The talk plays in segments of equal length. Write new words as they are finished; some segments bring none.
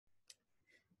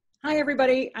Hi,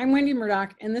 everybody. I'm Wendy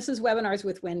Murdoch, and this is Webinars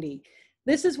with Wendy.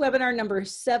 This is webinar number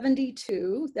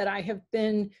 72 that I have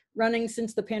been running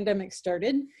since the pandemic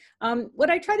started.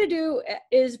 What I try to do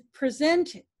is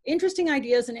present interesting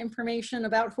ideas and information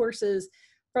about horses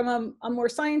from a more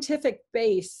scientific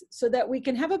base so that we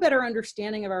can have a better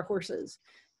understanding of our horses.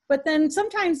 But then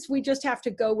sometimes we just have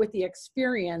to go with the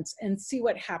experience and see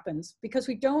what happens because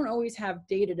we don't always have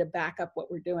data to back up what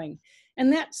we're doing.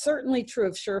 And that's certainly true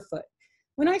of Surefoot.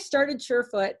 When I started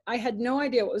Surefoot, I had no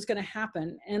idea what was going to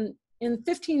happen. And in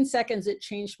 15 seconds, it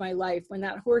changed my life when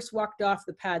that horse walked off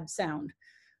the pad sound.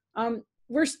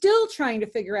 We're still trying to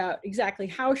figure out exactly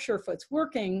how Surefoot's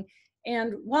working.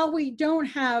 And while we don't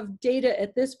have data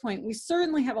at this point, we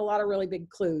certainly have a lot of really big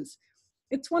clues.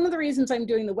 It's one of the reasons I'm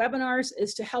doing the webinars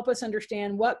is to help us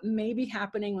understand what may be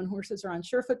happening when horses are on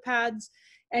Surefoot pads.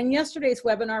 And yesterday's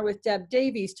webinar with Deb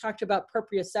Davies talked about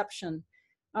proprioception.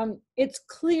 It's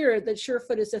clear that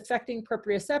Surefoot is affecting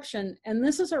proprioception, and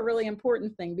this is a really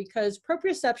important thing because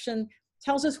proprioception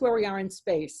tells us where we are in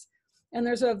space. And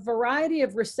there's a variety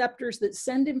of receptors that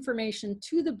send information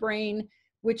to the brain,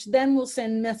 which then will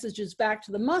send messages back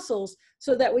to the muscles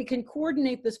so that we can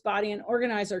coordinate this body and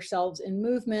organize ourselves in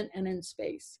movement and in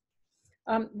space.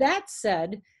 That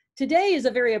said, today is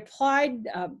a very applied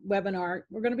webinar.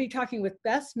 We're going to be talking with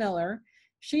Bess Miller.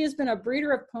 She has been a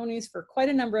breeder of ponies for quite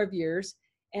a number of years,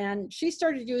 and she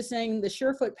started using the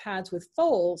Surefoot pads with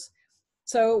foals.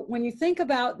 So when you think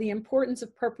about the importance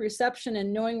of proprioception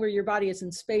and knowing where your body is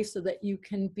in space so that you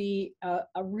can be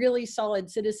a really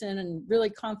solid citizen and really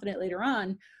confident later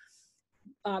on,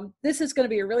 this is going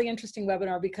to be a really interesting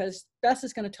webinar because Bess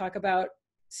is going to talk about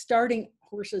starting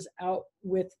horses out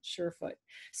with Surefoot.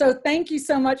 So thank you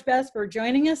so much, Bess, for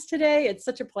joining us today. It's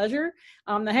such a pleasure.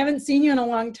 I haven't seen you in a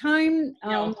long time.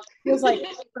 No. Feels like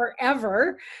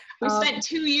forever. We spent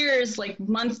 2 years like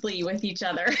monthly with each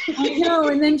other. I know,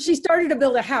 and then she started to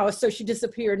build a house, so she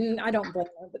disappeared, and I don't blame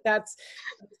her, but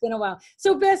it's been a while.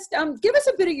 So Bess, give us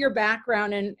a bit of your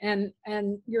background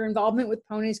and your involvement with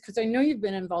ponies, because I know you've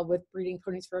been involved with breeding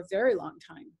ponies for a very long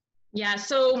time. Yeah,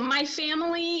 so my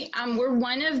family, we're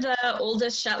one of the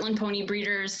oldest Shetland pony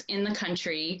breeders in the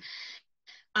country.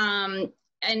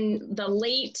 In the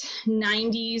late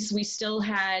 90s, we still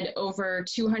had over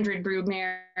 200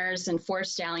 broodmares and 4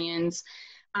 stallions.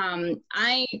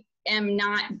 I am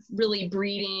not really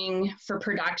breeding for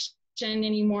production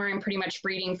anymore. I'm pretty much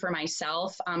breeding for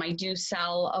myself. I do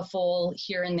sell a foal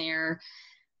here and there,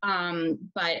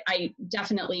 but I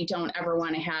definitely don't ever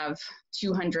want to have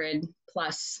 200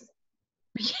 plus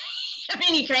of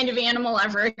any kind of animal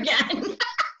ever again.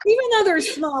 Even though they're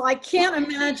small, I can't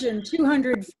imagine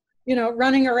 200,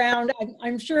 running around.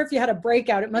 I'm sure if you had a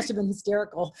breakout, it must have been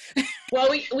hysterical. Well,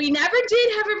 we never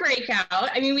did have a breakout.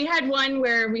 I mean, we had one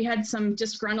where we had some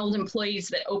disgruntled employees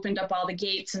that opened up all the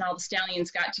gates and all the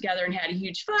stallions got together and had a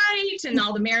huge fight and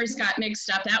all the mares got mixed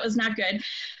up. That was not good.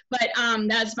 But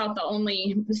that's about the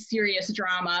only serious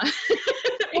drama.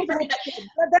 That's a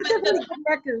pretty good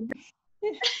record.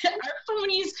 Our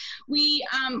ponies, we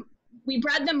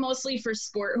bred them mostly for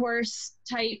sport horse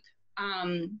type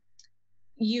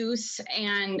use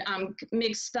and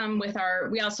mixed them with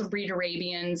we also breed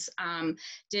Arabians,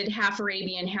 did half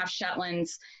Arabian, half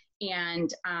Shetlands,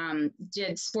 and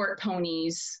did sport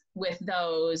ponies with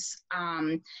those.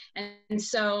 And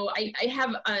so I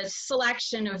have a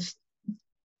selection of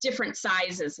different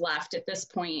sizes left at this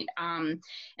point. And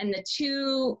the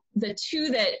two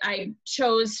that I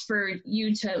chose for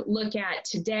you to look at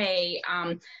today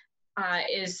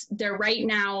they're right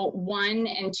now 1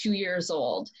 and 2 years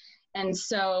old. And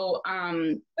so,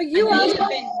 but you also,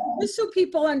 just so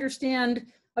people understand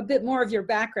a bit more of your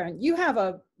background, you have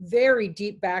a very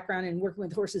deep background in working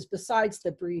with horses besides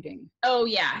the breeding. Oh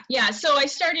yeah. Yeah. So I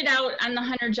started out on the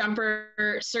hunter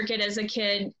jumper circuit as a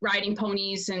kid, riding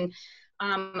ponies, and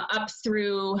up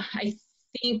through, I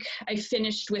think I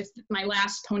finished with my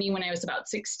last pony when I was about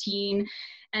 16.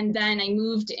 And then I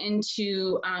moved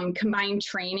into combined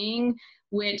training,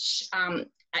 which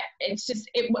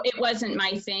it wasn't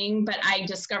my thing, but I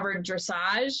discovered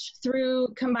dressage through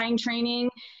combined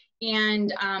training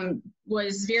and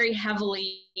was very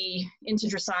heavily into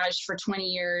dressage for 20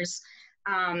 years.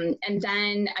 And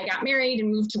then I got married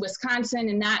and moved to Wisconsin,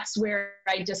 and that's where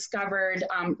I discovered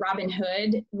Robin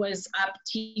Hood was up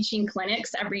teaching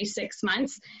clinics every 6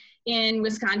 months in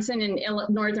Wisconsin and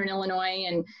Northern Illinois.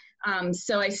 And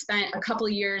so I spent a couple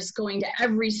of years going to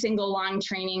every single long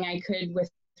training I could with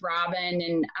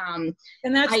Robin.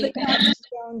 And that's the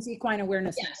Jones Equine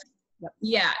Awareness. Yes. Yep.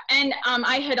 Yeah, and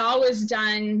I had always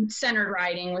done centered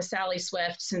riding with Sally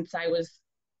Swift since I was,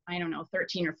 I don't know,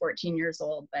 13 or 14 years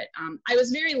old. But I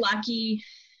was very lucky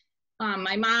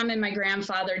my mom and my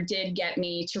grandfather did get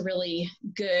me to really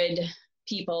good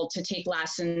people to take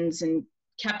lessons and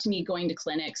kept me going to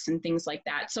clinics and things like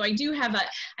that. So I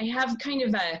have kind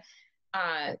of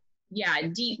a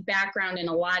deep background in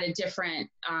a lot of different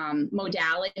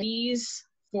modalities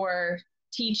for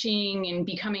teaching and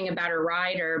becoming a better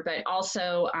rider, but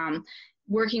also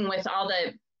working with all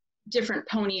the different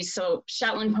ponies. So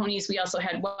Shetland ponies, we also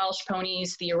had Welsh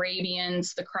ponies, the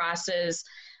Arabians, the crosses.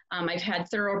 I've had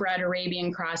thoroughbred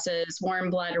Arabian crosses, warm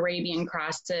blood Arabian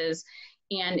crosses.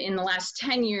 And in the last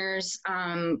 10 years,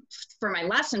 for my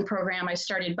lesson program, I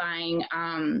started buying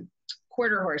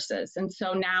quarter horses. And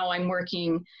so now I'm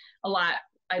working a lot.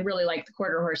 I really like the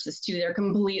quarter horses too. They're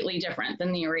completely different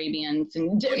than the Arabians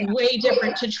and way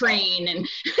different to train. And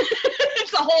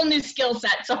it's a whole new skill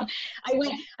set. So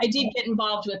I did get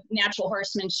involved with natural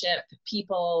horsemanship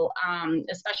people,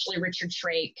 especially Richard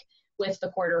Shrake with the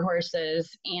quarter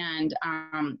horses. And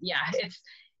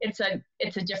it's a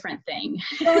different thing.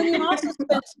 Well, and you also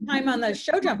spent some time on the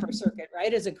show jumper circuit,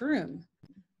 right, as a groom?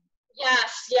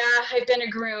 Yes, I've been a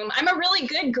groom. I'm a really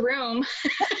good groom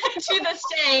to this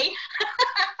day.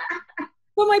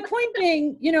 Well, my point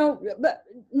being, but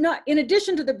not in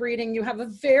addition to the breeding, you have a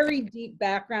very deep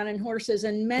background in horses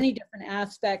and many different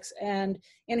aspects,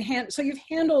 so you've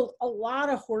handled a lot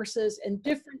of horses and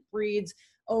different breeds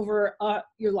over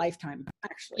your lifetime,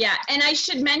 actually. Yeah, and I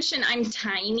should mention I'm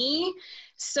tiny,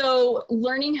 so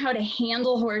learning how to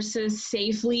handle horses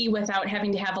safely without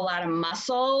having to have a lot of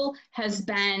muscle has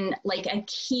been like a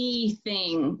key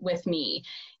thing with me.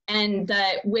 And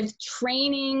with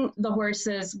training the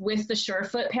horses with the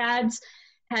Surefoot pads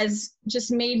has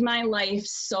just made my life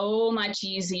so much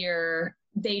easier.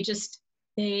 They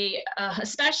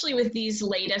especially with these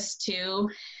latest two,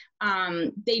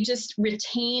 they just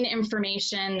retain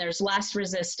information. There's less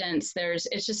resistance. This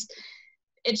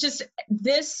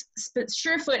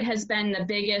Surefoot has been the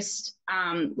biggest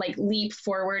leap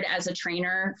forward as a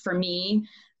trainer for me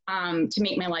to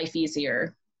make my life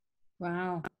easier.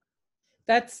 Wow.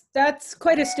 That's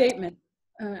quite a statement,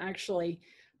 actually.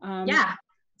 Yeah.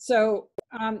 So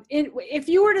if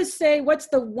you were to say, what's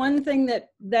the one thing that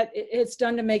it's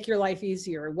done to make your life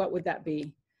easier, what would that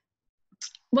be?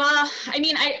 Well, I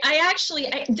mean,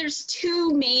 there's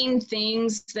two main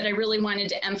things that I really wanted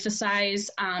to emphasize,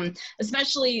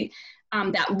 especially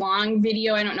that long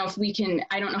video. I don't know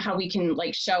how we can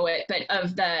like show it, but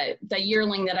of the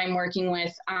yearling that I'm working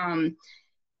with,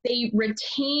 they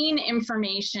retain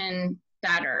information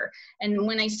better. And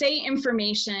when I say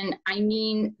information, I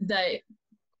mean the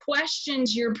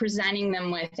questions you're presenting them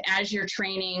with as you're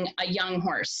training a young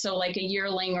horse. So like a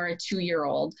yearling or a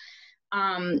 2-year-old.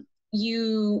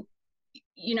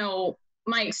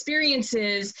 My experience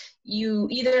is you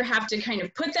either have to kind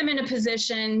of put them in a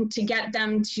position to get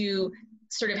them to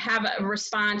sort of have a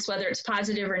response, whether it's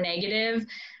positive or negative.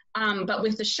 But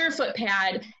with the Surefoot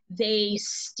pad, they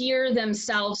steer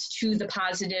themselves to the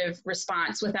positive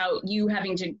response without you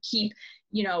having to keep,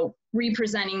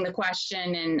 representing the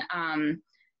question. And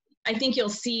I think you'll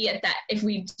see if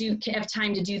we do have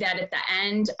time to do that at the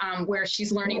end, where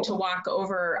she's learning to walk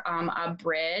over a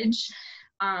bridge.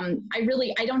 I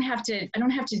don't have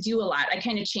to do a lot. I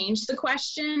kind of change the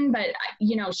question, but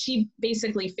she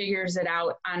basically figures it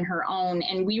out on her own.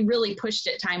 And we really pushed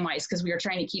it time-wise because we were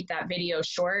trying to keep that video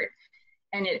short,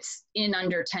 and it's in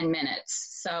under 10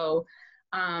 minutes. So,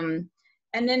 and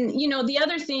then, the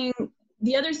other thing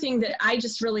that I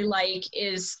just really like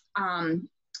is,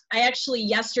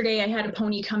 yesterday I had a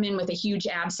pony come in with a huge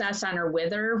abscess on her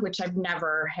wither, which I've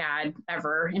never had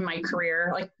ever in my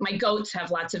career. Like my goats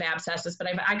have lots of abscesses, but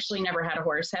I've actually never had a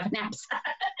horse have an abscess.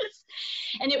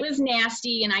 And it was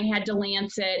nasty and I had to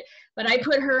lance it, but I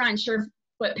put her on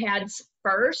Surefoot pads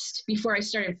first before I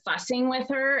started fussing with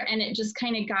her. And it just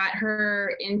kind of got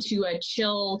her into a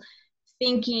chill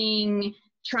thinking,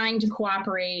 trying to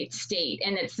cooperate state.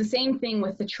 And it's the same thing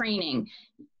with the training.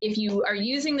 If you are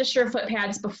using the Surefoot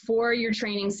pads before your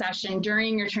training session,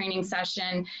 during your training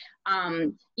session,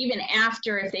 even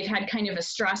after, if they've had kind of a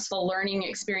stressful learning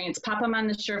experience, pop them on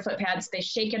the Surefoot pads, they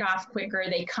shake it off quicker,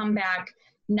 they come back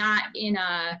not in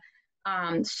a,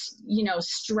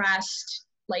 stressed,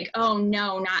 like, oh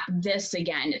no, not this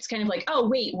again. It's kind of like, oh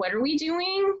wait, what are we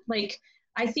doing? Like,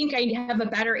 I think I have a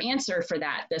better answer for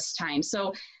that this time.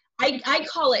 So I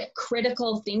call it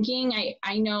critical thinking.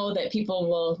 I know that people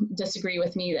will disagree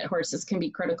with me that horses can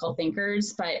be critical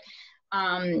thinkers, but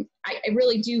I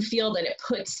really do feel that it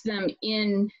puts them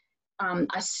in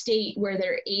a state where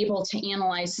they're able to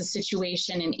analyze the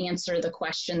situation and answer the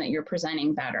question that you're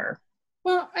presenting better.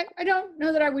 Well, I don't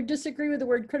know that I would disagree with the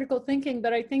word critical thinking,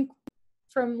 but I think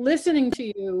from listening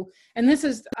to you, and this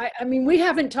is, I mean, we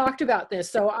haven't talked about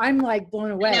this, so I'm like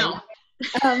blown away. No.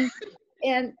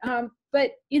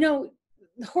 But you know,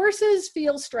 horses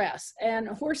feel stress, and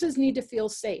horses need to feel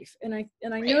safe. And I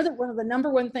know that one of the number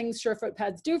one things surefoot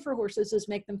pads do for horses is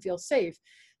make them feel safe.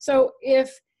 So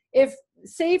if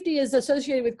safety is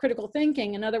associated with critical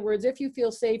thinking, in other words, if you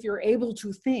feel safe, you're able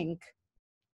to think,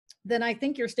 then I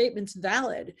think your statement's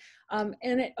valid. And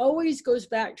it always goes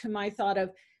back to my thought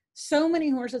of, so many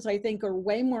horses, I think, are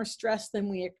way more stressed than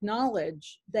we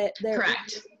acknowledge, that they're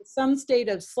in some state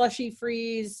of slushy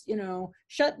freeze, you know,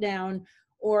 shutdown,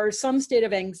 or some state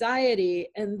of anxiety.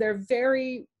 And they're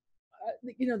very,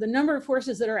 you know, the number of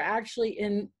horses that are actually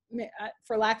in,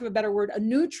 for lack of a better word, a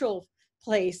neutral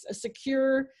place, a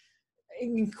secure,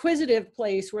 inquisitive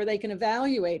place where they can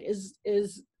evaluate is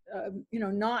you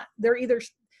know, not, they're either,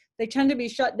 they tend to be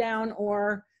shut down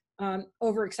or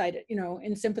overexcited, you know,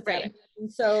 and sympathetic. Right.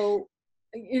 And so,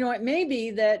 you know, it may be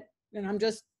that, and I'm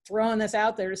just throwing this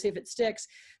out there to see if it sticks,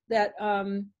 that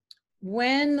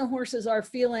when the horses are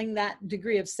feeling that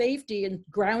degree of safety and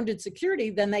grounded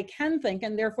security, then they can think,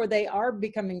 and therefore they are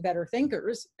becoming better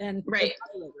thinkers and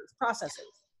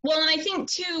processors. Well, and I think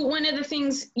too, one of the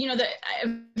things, you know, that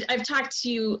I've talked to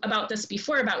you about this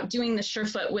before, about doing the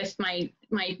surefoot with my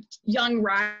young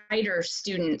rider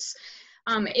students.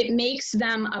 It makes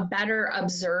them a better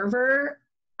observer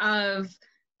of,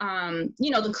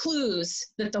 you know, the clues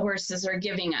that the horses are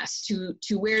giving us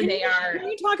to where they are. Can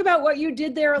you talk about what you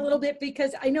did there a little bit?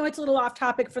 Because I know it's a little off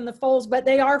topic from the foals, but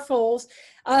they are foals.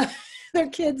 They're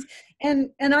kids. And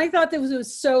I thought that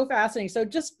was so fascinating. So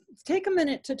just take a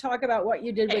minute to talk about what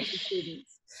you did with your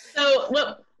students. So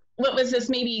what was this,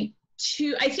 maybe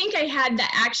two, I think I had the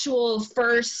actual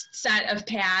first set of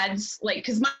pads, like,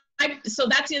 because so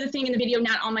that's the other thing in the video,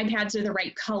 not all my pads are the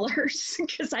right colors,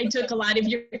 because I took a lot of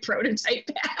your prototype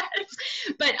pads.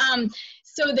 But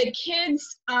so the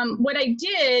kids, what I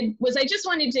did was I just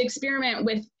wanted to experiment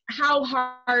with how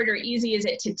hard or easy is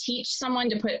it to teach someone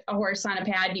to put a horse on a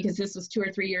pad, because this was 2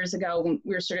 or 3 years ago when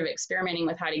we were sort of experimenting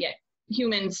with how to get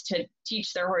humans to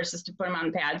teach their horses to put them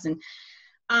on pads. And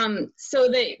so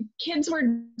the kids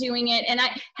were doing it, and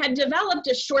I had developed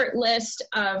a short list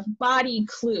of body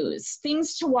clues,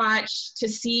 things to watch to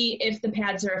see if the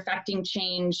pads are affecting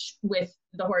change with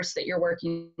the horse that you're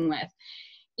working with.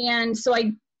 And so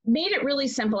I made it really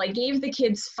simple. I gave the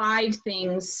kids 5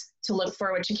 things to look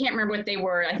for, which I can't remember what they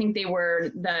were. I think they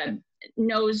were the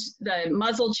nose, the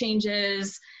muzzle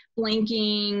changes,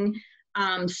 blinking,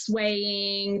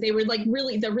 swaying. They were like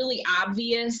the really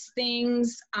obvious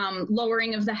things,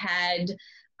 lowering of the head,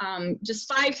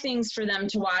 just 5 things for them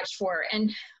to watch for.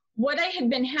 And what I had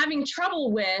been having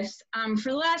trouble with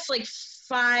for the last like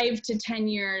 5 to 10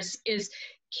 years is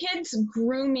kids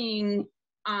grooming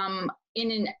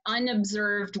in an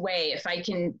unobserved way, if I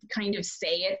can kind of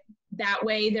say it that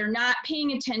way. They're not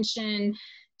paying attention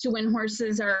to when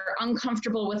horses are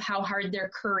uncomfortable with how hard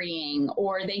they're currying,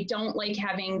 or they don't like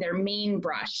having their mane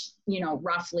brushed, you know,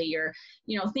 roughly, or,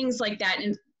 you know, things like that.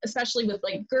 And especially with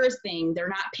like girthing, they're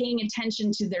not paying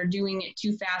attention to they're doing it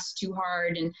too fast, too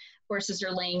hard, and horses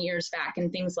are laying ears back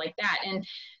and things like that. And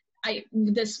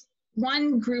this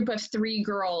one group of 3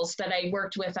 girls that I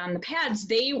worked with on the pads,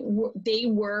 they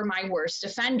were my worst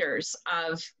offenders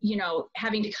of, you know,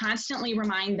 having to constantly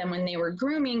remind them when they were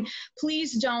grooming,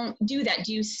 please don't do that.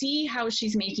 Do you see how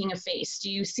she's making a face? Do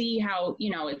you see how,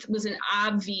 you know, it was an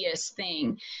obvious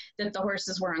thing that the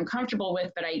horses were uncomfortable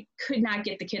with, but I could not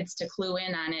get the kids to clue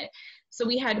in on it. So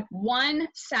we had one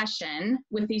session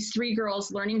with these 3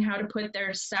 girls learning how to put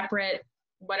their separate,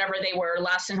 whatever they were,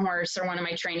 lesson horse or one of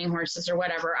my training horses or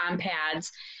whatever, on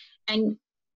pads, and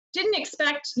didn't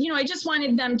expect, you know, I just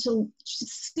wanted them to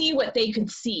see what they could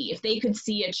see, if they could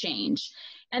see a change.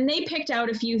 And they picked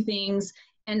out a few things,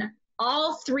 and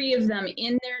all 3 of them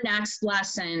in their next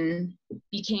lesson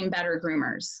became better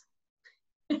groomers.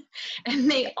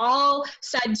 And they all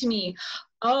said to me,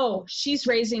 oh, she's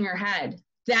raising her head.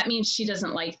 That means she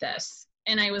doesn't like this.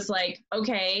 And I was like,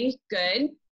 okay,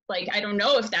 good. Like, I don't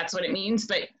know if that's what it means,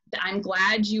 but I'm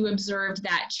glad you observed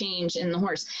that change in the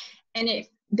horse. And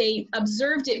they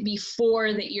observed it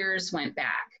before the ears went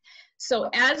back. So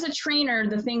as a trainer,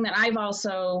 the thing that I've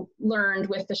also learned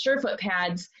with the surefoot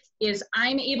pads is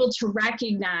I'm able to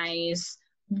recognize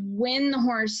when the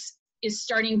horse is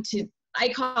starting to, I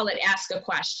call it ask a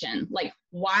question, like,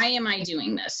 why am I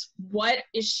doing this? What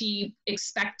is she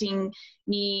expecting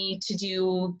me to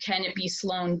do? Can it be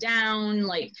slowed down?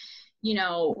 Like, you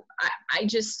know,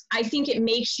 I think it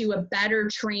makes you a better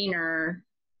trainer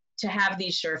to have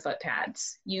these surefoot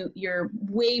pads. You're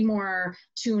way more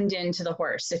tuned into the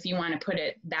horse, if you want to put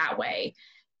it that way.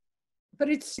 but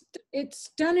it's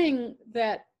stunning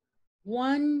that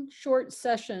one short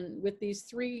session with these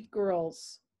 3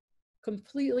 girls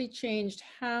completely changed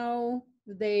how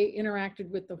they interacted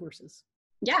with the horses.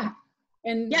 Yeah.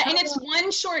 And yeah, and it's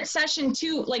one short session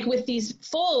too, like with these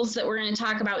foals that we're going to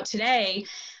talk about today.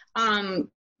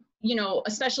 You know,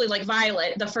 especially like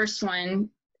Violet, the first one,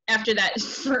 after that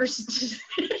first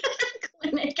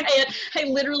clinic, I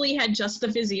literally had just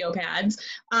the physio pads.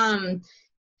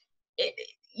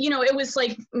 You know, it was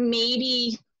like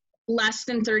maybe less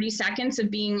than 30 seconds of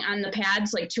being on the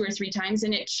pads like 2 or 3 times,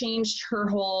 and it changed her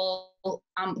whole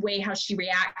way how she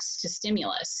reacts to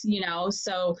stimulus, you know.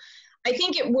 So I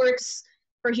think it works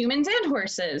for humans and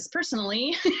horses,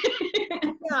 personally.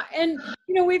 Yeah, and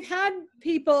you know, we've had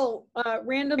people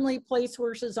randomly place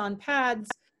horses on pads.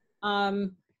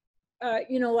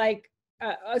 You know, like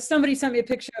somebody sent me a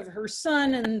picture of her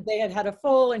son, and they had a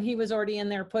foal, and he was already in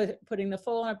there putting the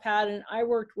foal on a pad. And I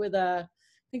worked with I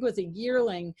think it was a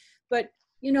yearling. But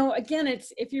you know, again,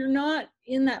 it's if you're not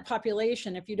in that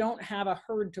population, if you don't have a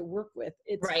herd to work with,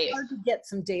 it's Right. hard to get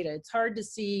some data. It's hard to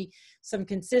see some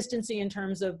consistency in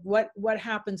terms of what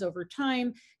happens over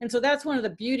time. And so that's one of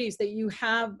the beauties, that you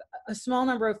have a small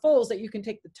number of foals that you can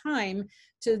take the time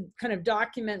to kind of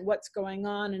document what's going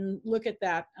on and look at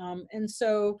that. And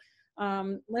so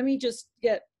let me just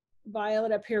get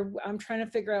Violet up here. I'm trying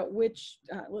to figure out which,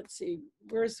 let's see,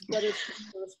 what is the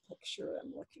first picture I'm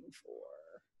looking for?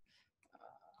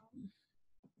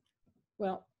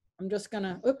 Well, I'm just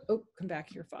gonna, come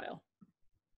back here, file.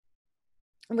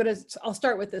 I'll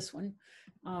start with this one.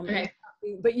 Okay.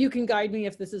 But you can guide me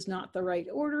if this is not the right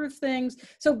order of things.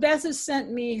 So Bess has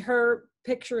sent me her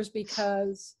pictures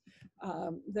because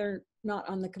they're not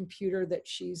on the computer that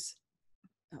she's.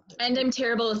 And I'm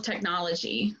terrible with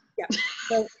technology. Yeah.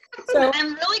 So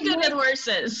I'm really good with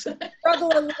horses.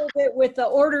 Struggle a little bit with the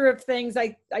order of things.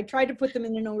 I tried to put them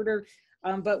in an order,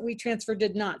 but WeTransfer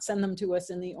did not send them to us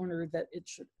in the order that it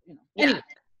should, you know. Yeah. Anyway,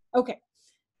 okay.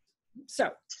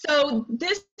 So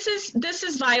this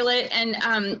is Violet,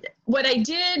 and what I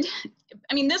did,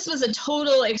 I mean, this was a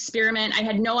total experiment. I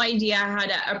had no idea how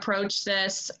to approach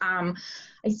this. I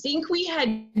think we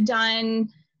had done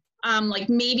like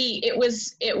maybe it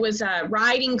was a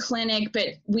riding clinic, but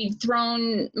we'd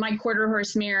thrown my quarter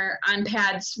horse mare on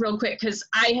pads real quick because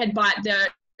I had bought the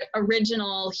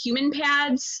original human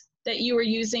pads that you were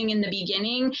using in the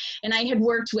beginning, and I had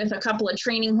worked with a couple of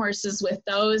training horses with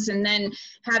those, and then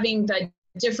having the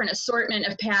different assortment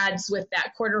of pads with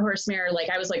that quarter horse mare,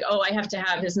 like I was like, oh, I have to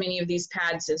have as many of these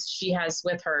pads as she has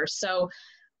with her. So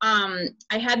I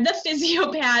had the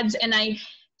physio pads, and I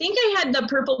think I had the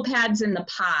purple pads in the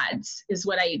pods is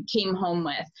what I came home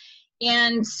with.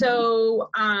 And so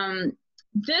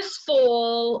this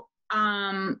foal,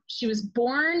 she was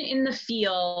born in the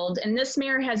field, and this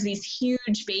mare has these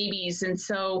huge babies, and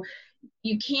so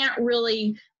you can't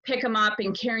really pick them up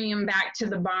and carry them back to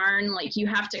the barn. Like, you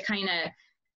have to kind of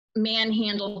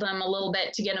manhandle them a little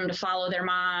bit to get them to follow their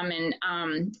mom.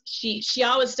 And she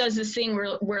always does this thing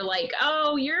where we're like,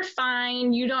 oh, you're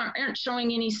fine, you aren't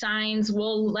showing any signs,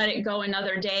 we'll let it go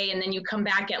another day. And then you come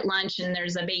back at lunch and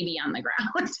there's a baby on the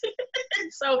ground.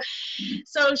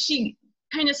 so she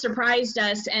kind of surprised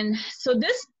us. And so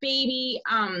this baby,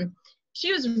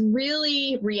 she was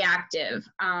really reactive.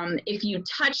 If you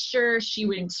touched her, she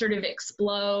would sort of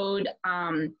explode.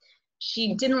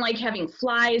 She didn't like having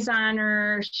flies on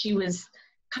her. She was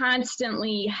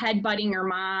constantly headbutting her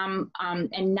mom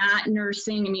and not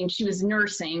nursing. I mean, she was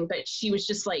nursing, but she was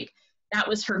just like, that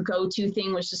was her go-to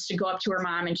thing, was just to go up to her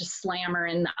mom and just slam her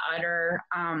in the udder.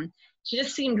 She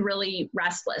just seemed really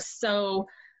restless. So,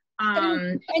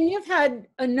 and you've had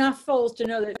enough foals to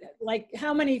know that, like,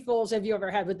 how many foals have you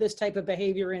ever had with this type of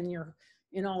behavior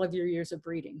in all of your years of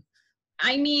breeding?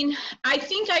 I mean, I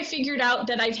think I figured out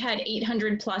that I've had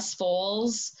 800 plus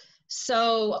foals.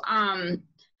 So I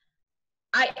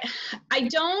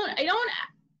don't,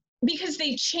 because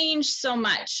they change so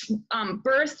much,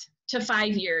 birth to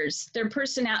 5 years, their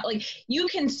personality, like, you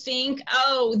can think,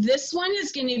 oh, this one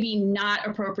is going to be not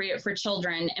appropriate for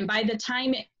children. And by the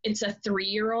time it's a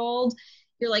 3-year-old,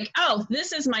 you're like, oh,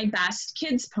 this is my best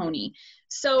kids pony.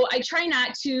 So I try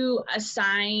not to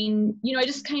assign, you know,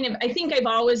 I think I've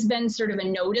always been sort of a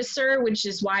noticer, which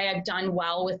is why I've done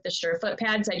well with the Surefoot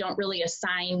pads. I don't really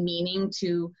assign meaning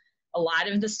to a lot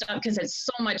of the stuff because it's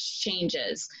so much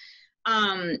changes.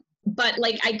 But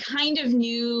like, I kind of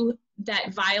knew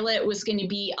that Violet was going to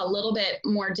be a little bit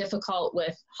more difficult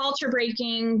with halter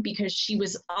breaking because she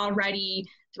was already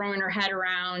throwing her head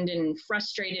around and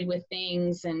frustrated with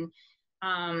things. And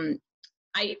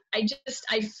I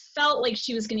felt like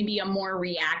she was going to be a more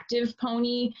reactive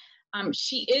pony.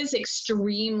 She is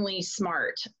extremely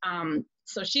smart.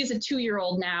 So she's a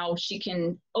 2-year-old now. She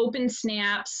can open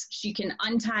snaps. She can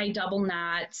untie double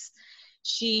knots.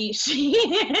 She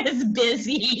is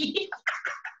busy.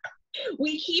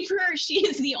 We keep her, she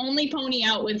is the only pony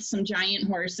out with some giant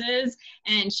horses,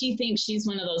 and she thinks she's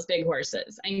one of those big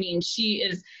horses. I mean, she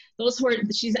is,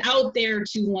 she's out there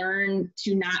to learn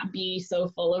to not be so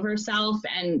full of herself,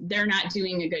 and they're not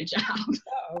doing a good job.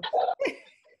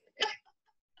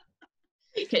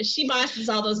 Because she bosses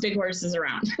all those big horses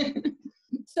around.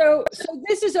 So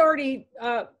this is already,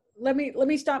 let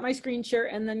me stop my screen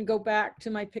share and then go back to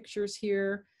my pictures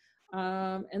here.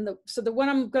 So the one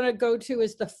I'm going to go to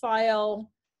is the file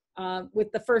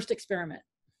with the first experiment.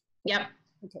 Yep.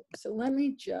 Okay, so let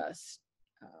me just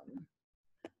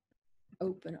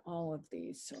open all of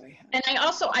these. So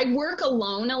I work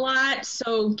alone a lot,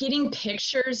 so getting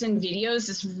pictures and videos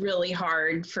is really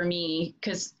hard for me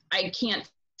because I can't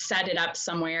set it up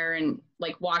somewhere and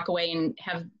like walk away and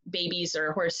have babies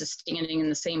or horses standing in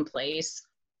the same place.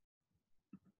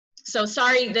 So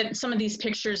sorry that some of these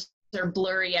pictures are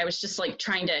blurry. I was just like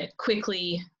trying to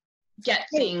quickly get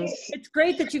things. It's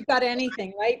great that you've got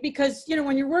anything, right? Because, you know,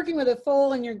 when you're working with a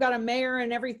foal and you've got a mare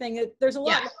and everything, there's a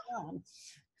lot going on.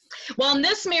 Well, in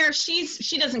this mare, she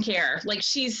doesn't care. Like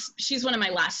she's one of my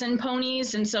lesson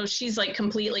ponies, and so she's like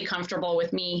completely comfortable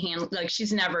with me like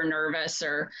she's never nervous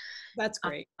or that's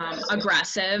great.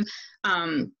 Aggressive.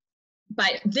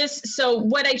 But so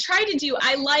what I try to do,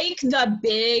 I like the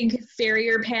big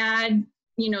farrier pad,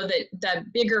 you know, the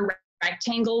bigger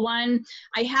rectangle one.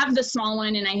 I have the small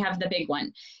one and I have the big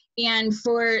one. And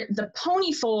for the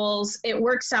pony foals, it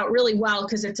works out really well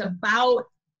because it's about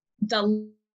the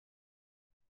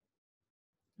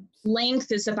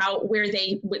length is about where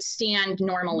they would stand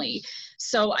normally.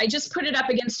 So I just put it up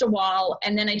against a wall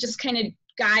and then I just kind of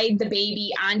guide the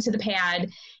baby onto the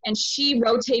pad, and she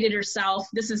rotated herself.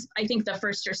 This is, I think, the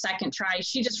first or second try.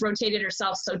 She just rotated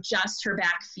herself so just her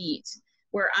back feet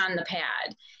were on the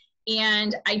pad.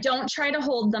 And I don't try to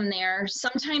hold them there.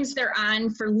 Sometimes they're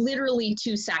on for literally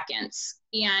 2 seconds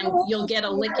and you'll get a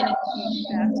lick in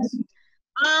it.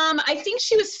 I think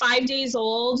she was 5 days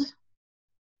old.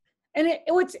 And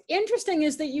what's interesting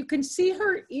is that you can see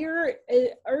her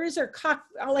ears are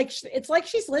cocked, like it's like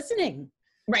she's listening.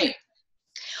 Right.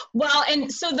 Well, and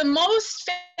so the most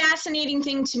fascinating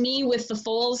thing to me with the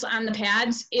foals on the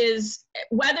pads is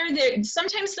whether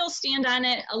sometimes they'll stand on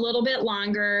it a little bit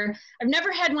longer. I've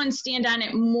never had one stand on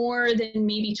it more than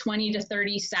maybe 20 to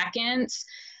 30 seconds.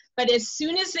 But as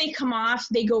soon as they come off,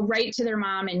 they go right to their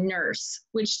mom and nurse,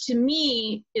 which to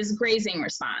me is grazing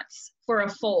response for a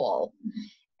foal.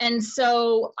 And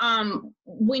so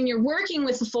when you're working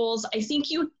with the foals, I think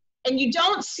you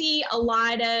don't see a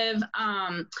lot of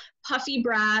puffy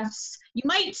breaths. You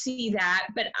might see that,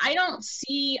 but I don't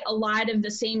see a lot of the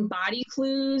same body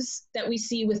clues that we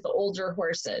see with the older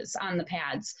horses on the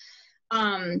pads.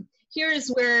 Here's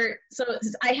where, so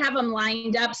I have them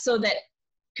lined up so that,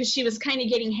 because she was kind of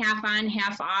getting half on,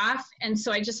 half off. And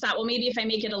so I just thought, well, maybe if I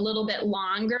make it a little bit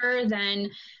longer,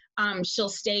 then she'll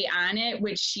stay on it,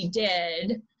 which she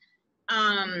did.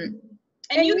 And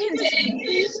you can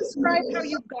describe how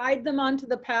you guide them onto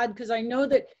the pad, because I know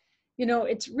that, you know,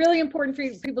 it's really important for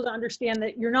people to understand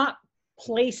that you're not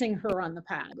placing her on the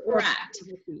pad. Correct.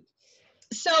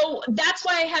 So that's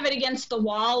why I have it against the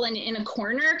wall and in a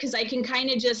corner, because I can kind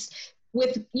of just,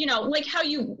 with, you know, like how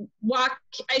you walk.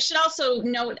 I should also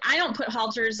note, I don't put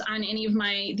halters on any of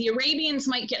the Arabians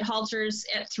might get halters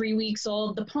at 3 weeks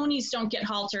old. The ponies don't get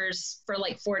halters for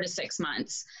like 4 to 6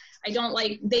 months.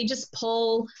 They just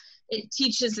pull. It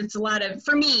teaches,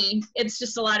 for me, it's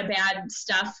just a lot of bad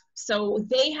stuff. So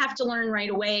they have to learn right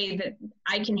away that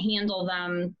I can handle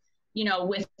them, you know,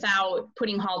 without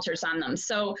putting halters on them.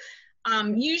 So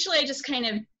usually I just kind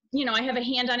of, you know, I have a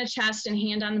hand on a chest and a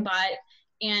hand on the butt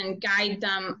and guide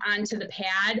them onto the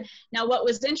pad. Now, what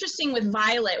was interesting with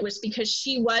Violet was because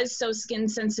she was so skin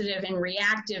sensitive and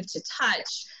reactive to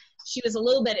touch, she was a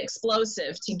little bit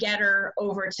explosive to get her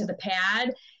over to the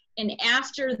pad. And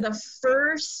after the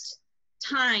first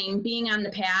time being on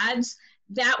the pads,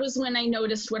 that was when I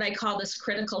noticed what I call this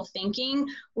critical thinking,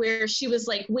 where she was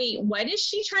like, wait, what is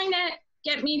she trying to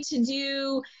get me to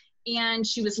do? And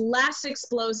she was less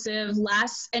explosive,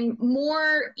 less and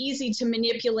more easy to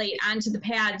manipulate onto the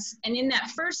pads. And in that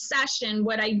first session,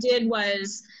 what I did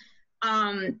was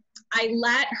I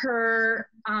let her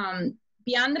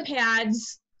be on the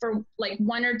pads for like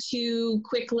 1 or 2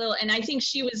 quick little, and I think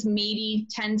she was maybe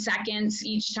 10 seconds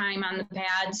each time on the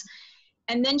pads.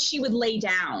 And then she would lay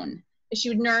down. She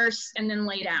would nurse and then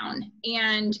lay down.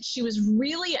 And she was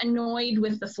really annoyed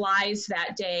with the flies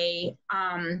that day.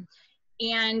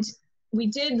 And we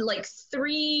did like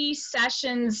 3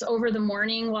 sessions over the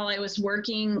morning while I was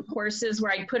working horses,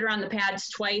 where I'd put her on the pads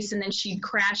twice and then she'd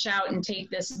crash out and take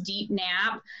this deep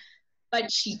nap. But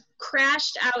she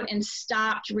crashed out and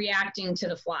stopped reacting to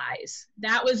the flies.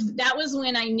 That was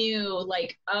when I knew,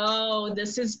 like, oh,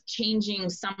 this is changing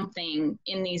something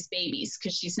in these babies,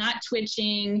 because she's not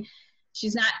twitching.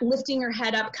 She's not lifting her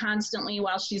head up constantly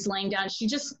while she's laying down. She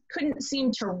just couldn't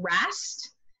seem to rest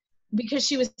because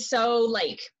she was so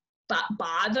like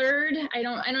bothered. I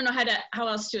don't know how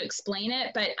else to explain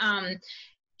it, but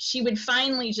she would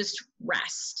finally just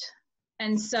rest.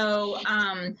 And so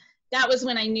that was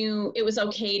when I knew it was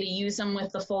okay to use them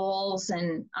with the foals,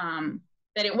 and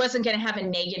that it wasn't going to have a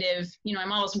negative,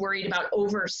 I'm always worried about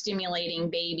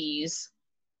overstimulating babies.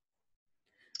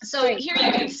 So right. Here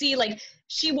you can see, like,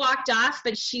 she walked off,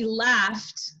 but she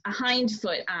left a hind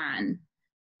foot on.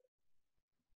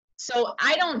 So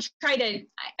I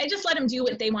just let them do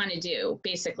what they want to do,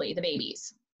 basically, the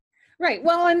babies. Right.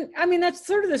 Well, and I mean, that's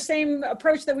sort of the same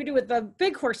approach that we do with the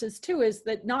big horses too, is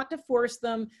that not to force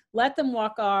them, let them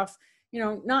walk off,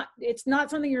 it's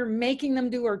not something you're making them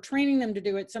do or training them to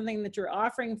do. It's something that you're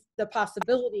offering the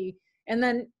possibility. And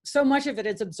then so much of it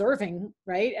is observing,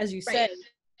 right? As you said,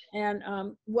 and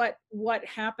what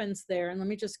happens there. And let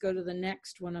me just go to the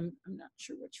next one. I'm not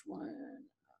sure which one.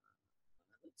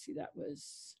 Let's see, that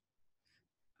was,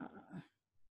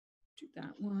 do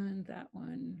that one.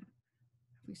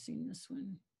 Have we seen this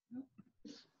one?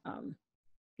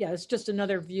 Yeah, it's just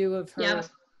another view of her. Yep.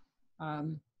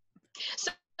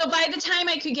 So by the time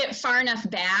I could get far enough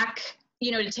back,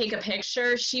 to take a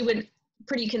picture, she would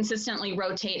pretty consistently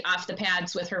rotate off the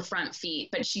pads with her front feet,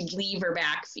 but she'd leave her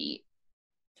back feet.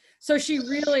 So she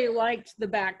really liked the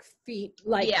back feet,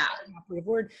 operative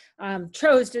word,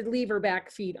 chose to leave her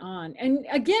back feet on. And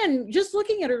again, just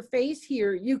looking at her face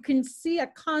here, you can see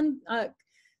a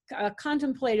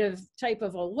contemplative type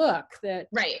of a look that,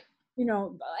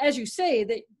 as you say,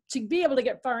 that to be able to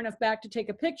get far enough back to take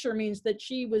a picture means that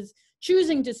she was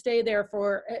choosing to stay there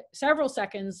for several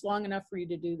seconds, long enough for you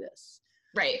to do this.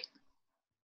 Right.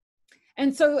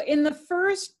 And so in the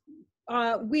first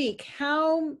week,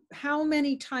 how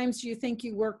many times do you think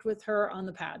you worked with her on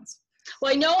the pads?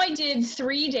 Well, I know I did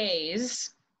 3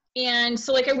 days. And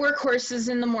so like I work horses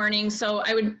in the morning. So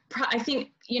I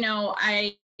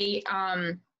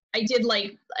did,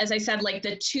 like, as I said, like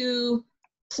the 2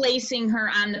 placing her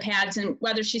on the pads, and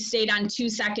whether she stayed on 2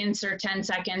 seconds or 10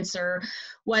 seconds or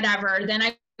whatever, then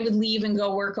I would leave and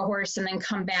go work a horse and then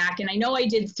come back. And I know I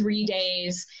did 3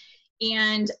 days.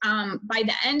 And by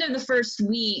the end of the first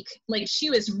week, like, she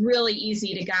was really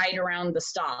easy to guide around the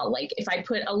stall. Like, if I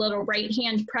put a little right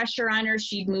hand pressure on her,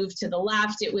 she'd move to the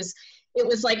left. It was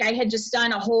like I had just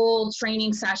done a whole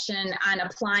training session on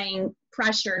applying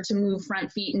pressure to move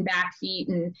front feet and back feet.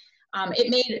 And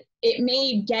it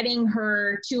made getting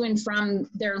her to and from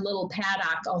their little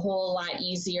paddock a whole lot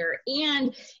easier.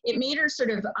 And it made her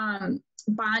sort of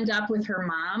bond up with her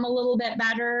mom a little bit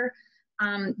better.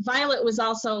 Violet was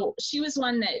also, she was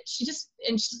one that she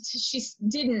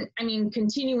didn't,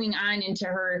 continuing on into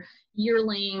her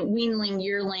weanling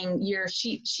yearling year,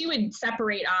 she would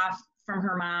separate off from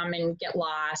her mom and get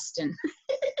lost, and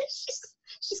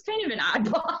she's kind of an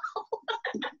oddball.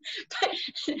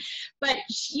 but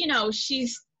she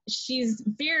was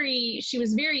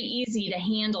very easy to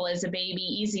handle as a baby,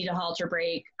 easy to halter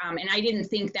break, and I didn't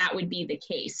think that would be the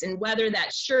case. And whether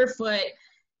that's Surefoot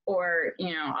or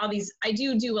all these, I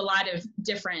do a lot of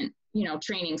different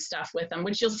training stuff with them,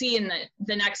 which you'll see in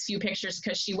the next few pictures,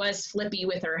 because she was flippy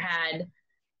with her head.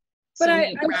 But so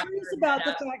I'm curious about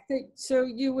the fact that, so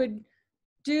you would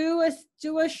do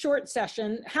a short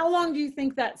session. How long do you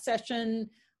think that session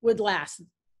would last?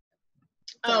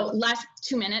 Last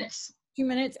 2 minutes. 2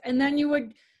 minutes, and then you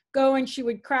would go and she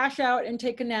would crash out and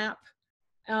take a nap,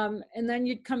 and then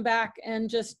you'd come back and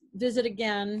just visit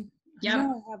again. Yep. I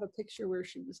know I have a picture where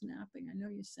she was napping. I know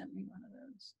you sent me one of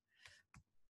those.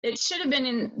 It should have been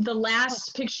in the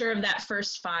last picture of that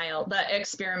first file, the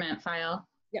experiment file.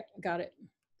 Yep, got it.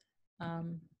 I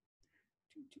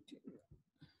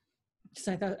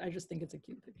just think it's a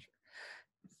cute picture.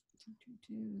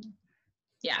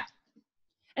 Yeah.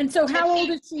 And so how old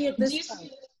is she at this time?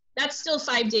 That's still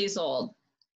 5 days old.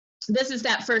 This is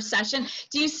that first session.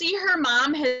 Do you see her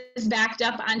mom has backed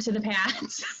up onto the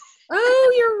pads?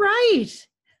 Oh, you're right.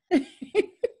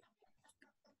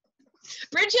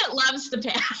 Bridget loves the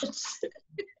pads.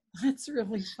 That's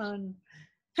really fun.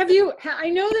 I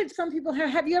know that some people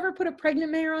have you ever put a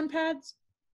pregnant mare on pads?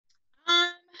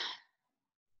 I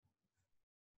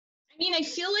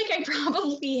feel like I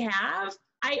probably have.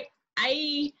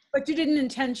 But you didn't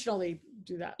intentionally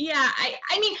do that? Yeah,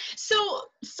 I mean, so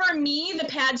for me, the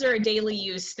pads are a daily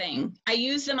use thing. I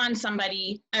use them on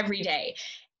somebody every day.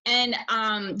 And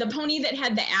the pony that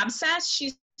had the abscess,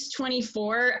 she's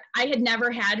 24. I had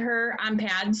never had her on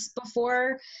pads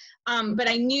before, but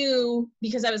I knew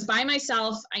because I was by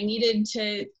myself, I needed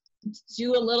to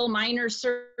do a little minor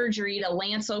surgery to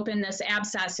lance open this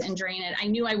abscess and drain it. I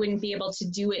knew I wouldn't be able to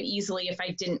do it easily if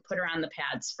I didn't put her on the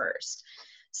pads first.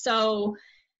 So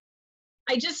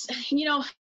I just,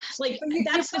 like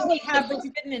that's the thing. But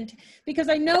you didn't, because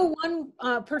I know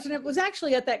one person that was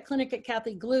actually at that clinic at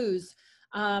Kathy Glue's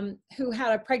who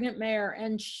had a pregnant mare,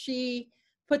 and she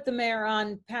put the mare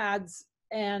on pads,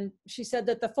 and she said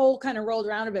that the foal kind of rolled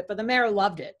around a bit, but the mare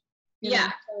loved it.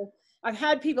 Yeah. So I've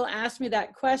had people ask me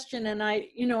that question, and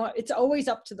it's always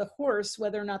up to the horse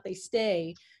whether or not they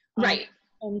stay. Right.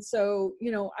 And so,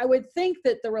 I would think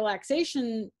that the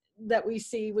relaxation that we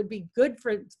see would be good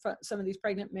for some of these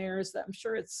pregnant mares. That I'm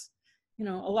sure it's, a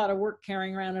lot of work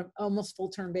carrying around an almost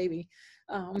full-term baby.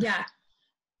 Yeah.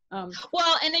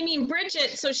 Well, and I mean,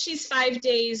 Bridget, so she's 5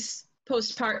 days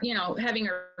postpartum, having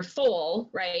her foal,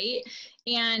 right?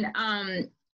 And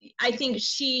I think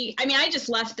I just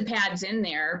left the pads in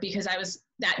there because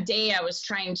that day I was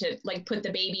trying to like put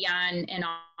the baby on and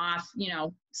off,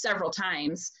 several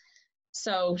times.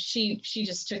 So she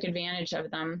just took advantage of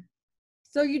them.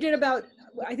 So you did about,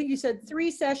 I think you said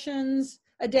 3 sessions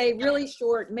a day, really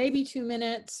short, maybe 2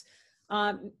 minutes,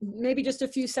 maybe just a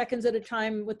few seconds at a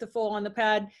time with the foal on the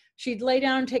pad. She'd lay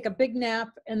down, take a big nap,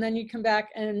 and then you'd come back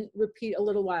and repeat a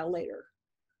little while later.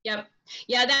 Yep.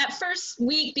 Yeah, that first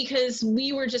week, because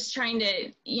we were just trying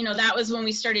to, that was when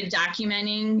we started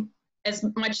documenting as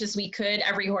much as we could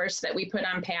every horse that we put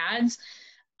on pads.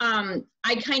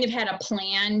 I kind of had a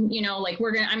plan, like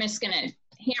I'm just going to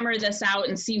hammer this out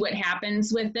and see what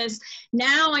happens with this.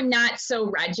 Now I'm not so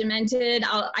regimented.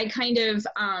 I kind of,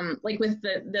 like with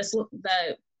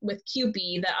with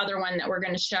Cupid, the other one that we're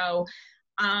going to show,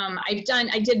 I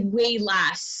did way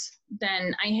less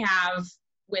than I have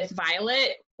with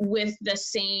Violet with the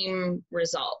same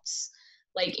results.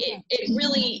 Like it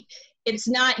really, it's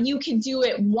not, you can do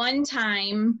it one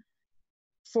time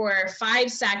for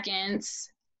 5 seconds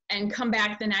and come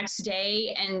back the next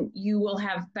day and you will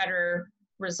have better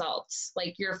results.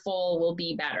 Like your foal will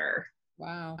be better.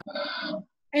 Wow.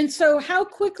 And so how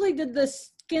quickly did the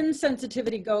skin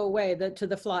sensitivity go away to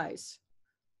the flies?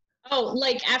 Oh,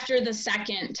 like after the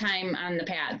second time on the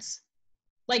pads.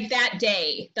 Like that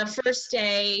day, the first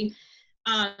day,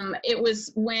 it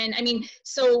was when,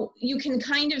 so you can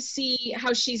kind of see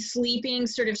how she's sleeping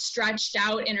sort of stretched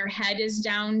out and her head is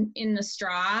down in the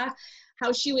straw.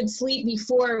 How she would sleep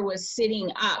before was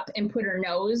sitting up and put her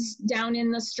nose down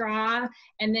in the straw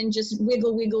and then just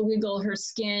wiggle her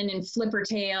skin and flip her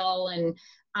tail. And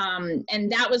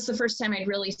that was the first time I'd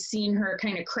really seen her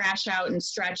kind of crash out and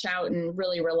stretch out and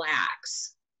really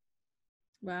relax.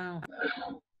 Wow.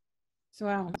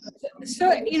 Wow.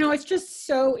 So, it's just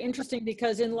so interesting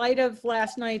because in light of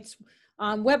last night's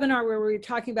webinar where we were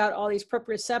talking about all these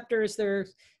proprioceptors,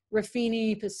 there's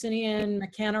Ruffini, Pacinian,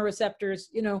 mechanoreceptors,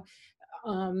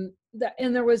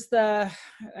 and there was I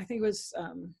think it was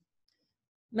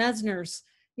Mesner's,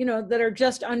 that are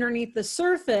just underneath the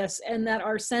surface and that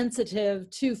are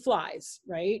sensitive to flies,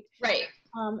 right? Right.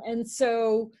 And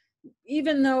so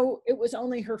even though it was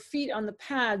only her feet on the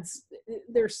pads,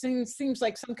 there seems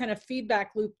like some kind of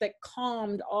feedback loop that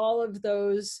calmed all of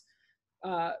those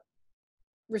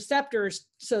receptors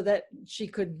so that she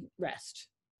could rest.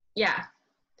 Yeah.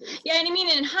 Yeah. And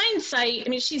in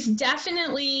hindsight, she's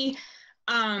definitely,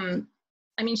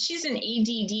 she's an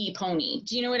ADD pony.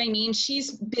 Do you know what I mean?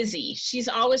 She's busy. She's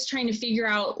always trying to figure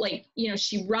out,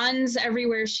 she runs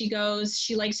everywhere she goes.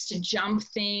 She likes to jump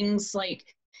things.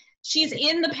 Like she's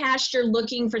in the pasture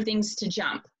looking for things to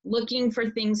jump, looking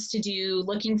for things to do,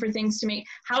 looking for things to make.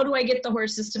 How do I get the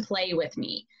horses to play with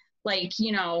me?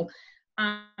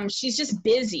 She's just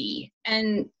busy.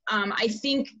 And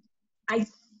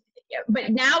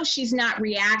but now she's not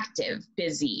reactive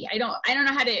busy. I don't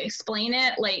know how to explain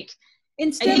it. I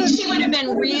think she would have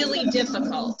been really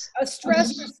difficult. A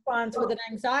stress response with an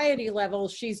anxiety level,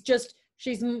 she's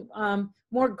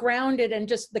more grounded and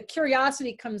just the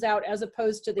curiosity comes out as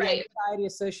opposed to the anxiety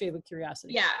associated with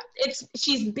curiosity. Yeah,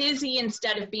 she's busy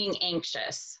instead of being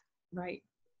anxious. Right.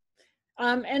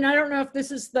 And I don't know if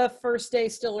this is the first day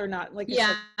still or not.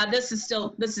 This is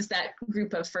that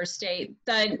group of first day.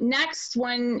 The next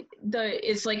one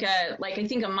is I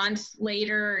think a month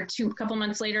later or couple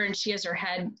months later, and she has her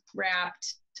head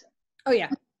wrapped. Oh yeah,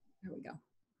 there we go.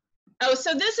 Oh,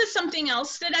 so this is something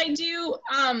else that I do.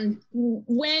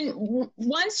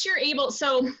 Once you're able,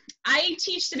 so I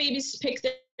teach the babies to pick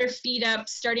their feet up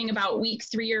starting about week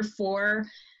 3 or 4,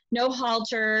 no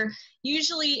halter,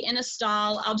 usually in a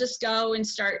stall. I'll just go and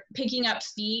start picking up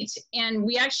feet, and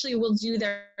we actually will do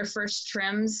their first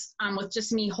trims with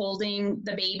just me holding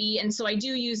the baby. And so I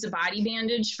do use a body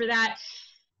bandage for that.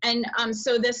 And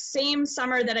so this same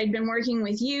summer that I'd been working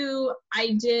with you,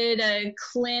 I did a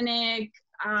clinic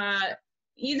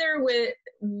either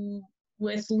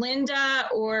with Linda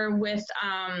or with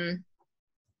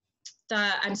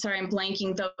I'm sorry, I'm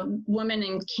blanking, the woman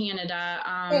in Canada.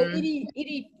 Edie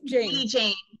Jane. Edie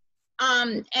Jane.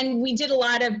 And we did a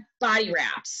lot of body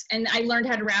wraps, and I learned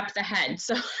how to wrap the head.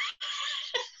 So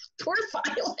poor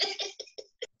Violet. I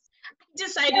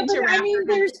decided to wrap her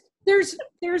head.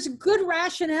 There's good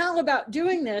rationale about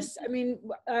doing this. I mean,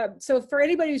 so for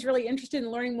anybody who's really interested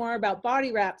in learning more about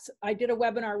body wraps, I did a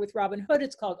webinar with Robin Hood.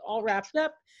 It's called All Wrapped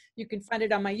Up. You can find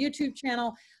it on my YouTube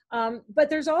channel. But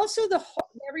there's also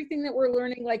everything that we're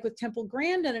learning, like with Temple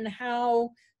Grandin, and how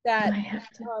that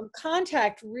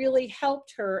contact really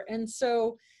helped her. And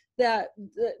so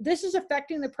this is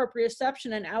affecting the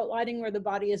proprioception and outlining where the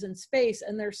body is in space.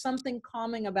 And there's something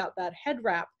calming about that head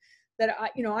wrap that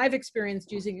I've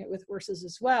experienced using it with horses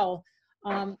as well.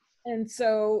 And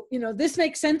so, this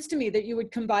makes sense to me that you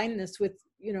would combine this with,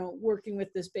 working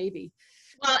with this baby.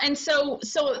 Well, and so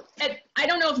I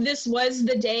don't know if this was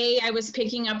the day I was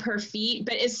picking up her feet,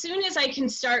 but as soon as I can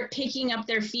start picking up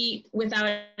their feet without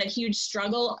a huge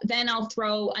struggle, then I'll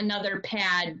throw another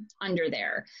pad under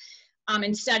there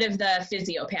instead of the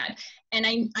physio pad. And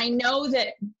I know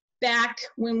that back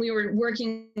when we were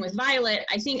working with Violet,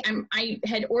 I think I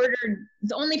had ordered,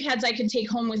 the only pads I could take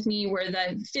home with me were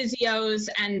the physios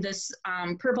and this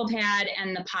purple pad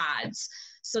and the pods.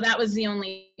 So that was the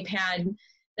only pad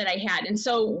that I had. And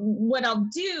so what I'll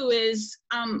do is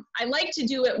I like to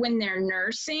do it when they're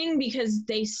nursing because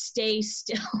they stay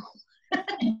still.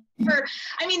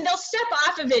 They'll step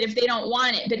off of it if they don't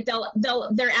want it, but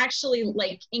they're actually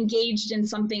like engaged in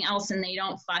something else and they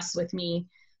don't fuss with me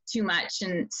too much.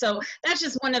 And so that's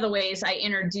just one of the ways I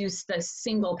introduce the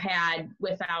single pad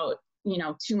without,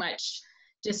 too much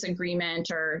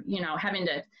disagreement or, having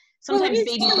to, sometimes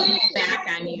babies will push back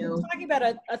on you. We're talking about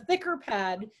a thicker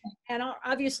pad, and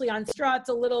obviously on straw it's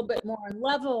a little bit more on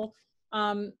level.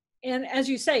 And as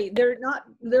you say, they're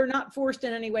not forced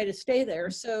in any way to stay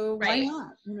there. So right. Why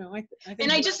not? I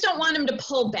think I just don't want them to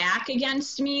pull back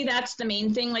against me. That's the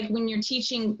main thing. Like when you're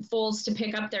teaching foals to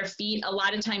pick up their feet, a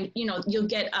lot of times, you'll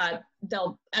get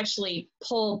they'll actually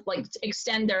pull, like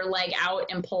extend their leg out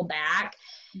and pull back.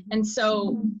 Mm-hmm. And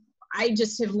so I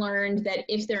just have learned that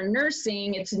if they're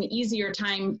nursing, it's an easier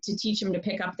time to teach them to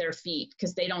pick up their feet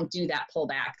because they don't do that pull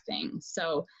back thing.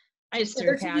 So I just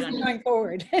threw a pad on going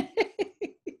forward.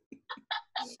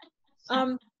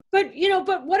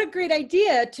 But what a great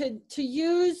idea to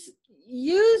use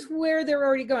where they're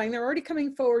already going. They're already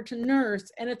coming forward to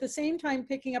nurse, and at the same time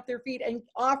picking up their feet and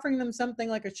offering them something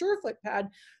like a Surefoot pad.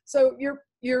 So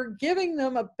you're giving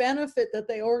them a benefit that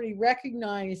they already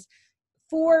recognize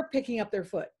for picking up their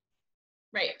foot.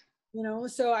 Right.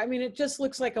 So it just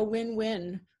looks like a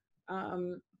win-win,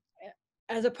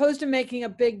 as opposed to making a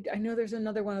big. I know there's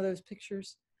another one of those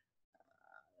pictures.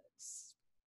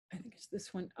 I think it's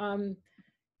this one.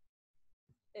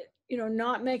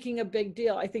 Not making a big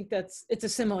deal. I think it's a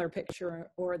similar picture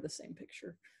or the same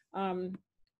picture.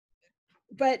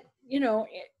 But,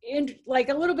 in like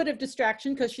a little bit of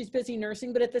distraction because she's busy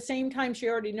nursing, but at the same time, she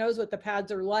already knows what the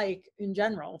pads are like in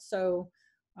general. So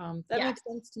that makes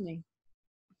sense to me.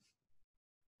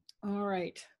 All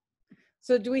right.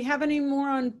 So do we have any more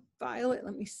on Violet?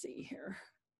 Let me see here.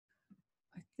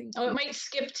 I think. Oh, it might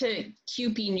skip to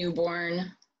Cupie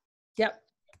newborn. Yep.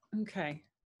 Okay.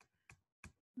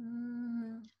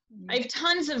 I have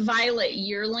tons of Violet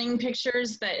yearling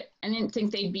pictures, but I didn't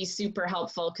think they'd be super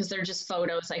helpful because they're just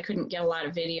photos. I couldn't get a lot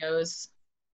of videos.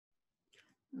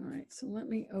 All right, so let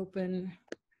me open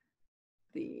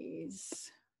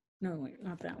these. No, wait,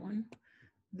 not that one.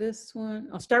 This one.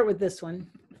 I'll start with this one.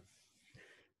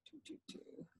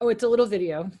 Oh, it's a little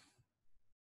video.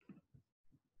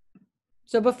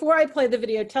 So before I play the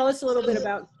video, tell us a little bit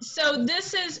about. So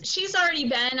she's already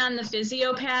been on the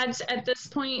physio pads at this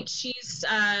point. She's,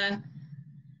 I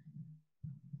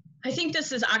think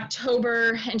this is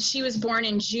October, and she was born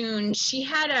in June. She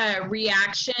had a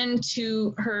reaction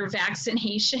to her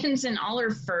vaccinations and all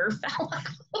her fur fell out.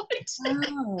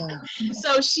 Oh.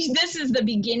 So this is the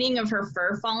beginning of her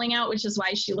fur falling out, which is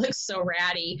why she looks so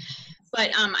ratty.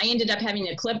 But I ended up having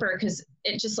to clip her because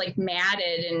it just like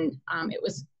matted, and it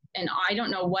was and I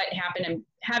don't know what happened. I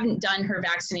haven't done her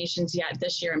vaccinations yet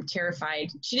this year. I'm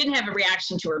terrified. She didn't have a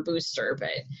reaction to her booster,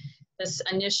 but this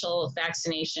initial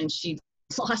vaccination, she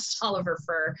lost all of her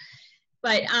fur.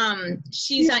 But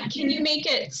she's on, can you make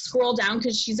it scroll down?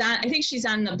 Because she's on, I think she's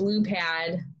on the blue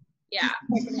pad. Yeah.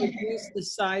 I can reduce the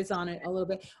size on it a little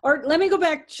bit. Or let me go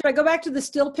back. Should I go back to the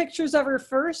still pictures of her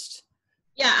first?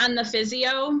 Yeah, on the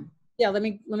physio. Yeah, let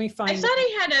me find I thought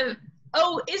I had a,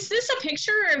 oh, is this a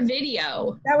picture or a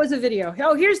video? That was a video.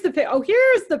 Oh, here's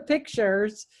the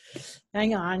pictures.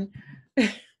 Hang on.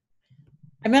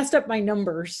 I messed up my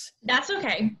numbers. That's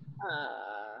okay.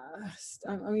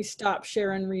 Let me stop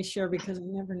share and reshare because I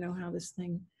never know how this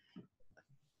thing.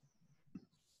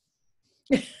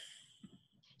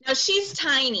 Now she's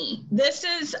tiny. This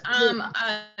is,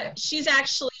 she's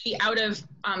actually out of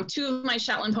 2 of my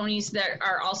Shetland ponies that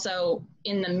are also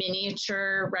in the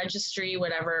miniature registry,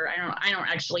 whatever. I don't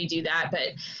actually do that,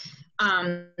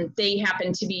 but they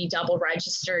happen to be double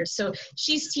registered. So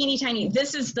she's teeny tiny.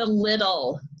 This is the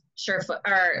little Surefoot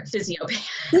or physio pad.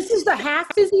 This is the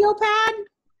half physio pad?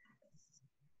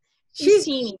 She's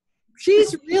teeny.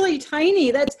 She's really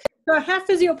tiny. That's the half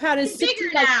physio pad is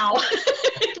bigger now.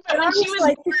 But I was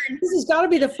like, this has got to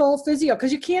be the full physio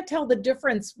because you can't tell the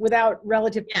difference without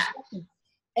relative perspective.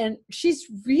 And she's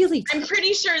really tiny. I'm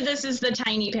pretty sure this is the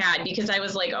tiny pad because I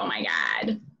was like, oh my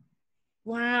God.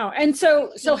 Wow. And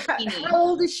so how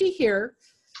old is she here?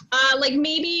 Like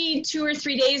maybe 2 or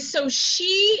 3 days. So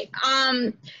she,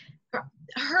 her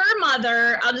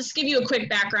mother, I'll just give you a quick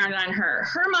background on her.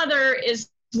 Her mother is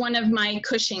one of my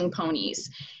Cushing ponies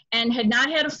and had not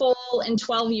had a foal in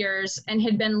 12 years and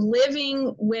had been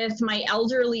living with my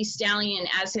elderly stallion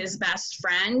as his best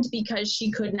friend because she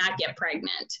could not get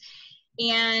pregnant.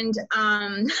 And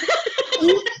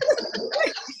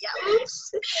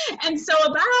and so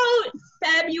about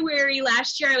February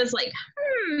last year, I was like,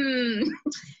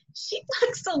 she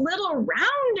looks a little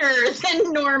rounder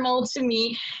than normal to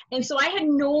me. And so I had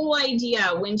no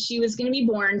idea when she was going to be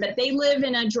born, but they live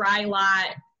in a dry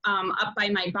lot up by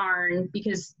my barn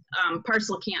because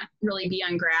Parcel can't really be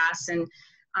on grass, and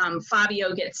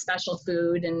Fabio gets special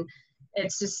food, and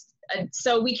it's just,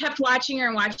 so we kept watching her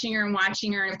and watching her and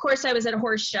watching her. And of course I was at a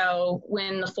horse show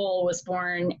when the foal was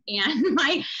born, and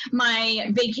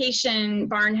my vacation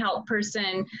barn help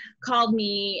person called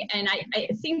me, and I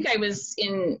think I was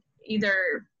in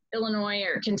either Illinois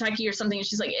or Kentucky or something, and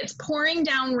she's like, it's pouring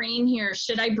down rain here.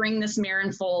 Should I bring this mare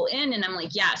and foal in? And I'm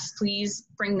like, yes, please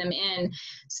bring them in.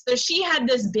 So she had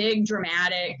this big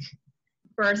dramatic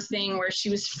birth thing where she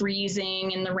was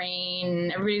freezing in the rain,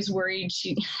 and everybody's worried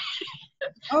she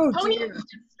pony would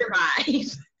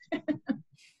survive.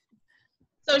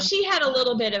 So she had a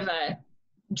little bit of a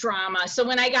drama. So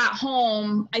when I got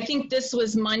home, I think this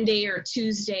was Monday or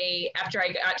Tuesday after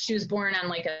she was born on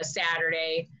like a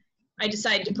Saturday, I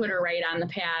decided to put her right on the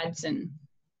pads. And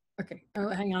okay, oh,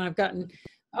 hang on,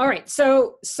 all right.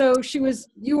 So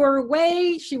you were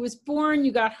away, she was born,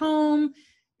 you got home,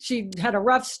 she had a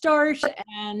rough start,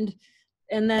 and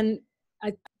then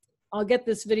I'll get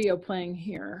this video playing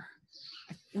here.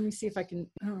 Let me see if I can,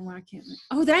 I don't know why I can't.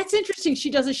 Oh, that's interesting. She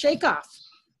does a shake off.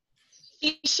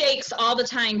 She shakes all the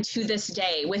time to this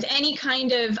day with any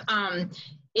kind of,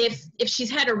 if she's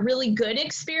had a really good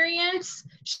experience,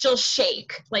 she'll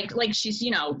shake like she's,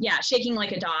 shaking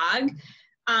like a dog.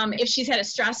 If she's had a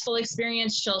stressful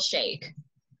experience, she'll shake.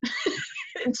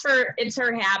 It's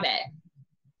her habit.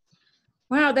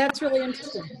 Wow, that's really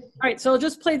interesting. All right, so I'll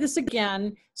just play this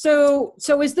again. So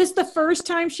is this the first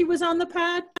time she was on the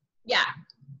pad? Yeah.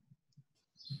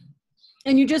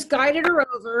 And you just guided her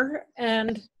over,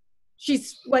 and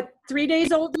she's, what, 3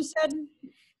 days old, you said?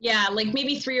 Yeah, like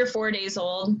maybe 3 or 4 days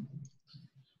old.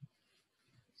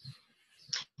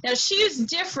 Now, she is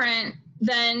different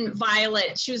than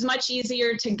Violet. She was much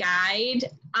easier to guide,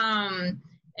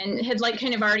 and had like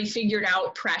kind of already figured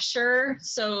out pressure.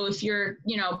 So if you're,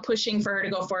 pushing for her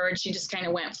to go forward, she just kind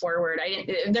of went forward.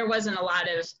 There wasn't a lot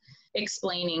of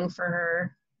explaining for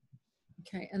her.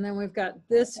 Okay, and then we've got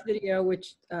this video,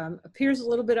 which appears a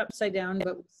little bit upside down,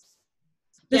 but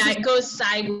yeah, it goes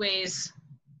sideways.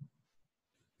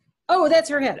 Oh, that's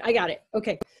her head. I got it.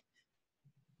 Okay.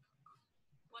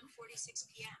 1:46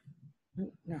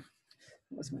 p.m. No,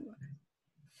 that was my one.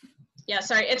 Yeah,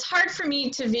 sorry. It's hard for me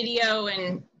to video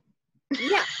and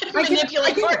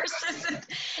manipulate horses.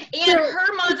 And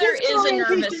her mother is a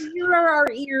nervous. Here are our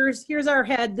ears. Here's our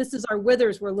head. This is our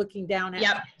withers we're looking down at.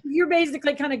 Yep. You're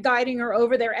basically kind of guiding her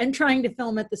over there and trying to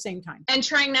film at the same time. And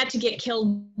trying not to get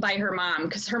killed by her mom,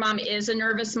 because her mom is a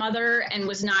nervous mother and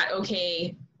was not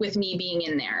okay with me being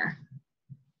in there.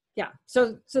 Yeah.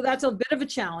 So that's a bit of a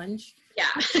challenge. Yeah.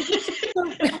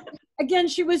 So, again,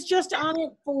 she was just on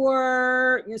it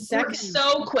for a second.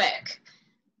 So quick.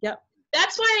 Yep.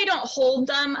 That's why I don't hold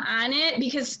them on it,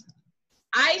 because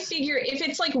I figure if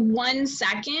it's like 1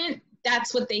 second,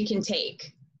 that's what they can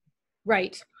take.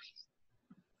 Right.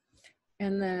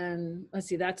 And then, let's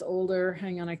see, that's older.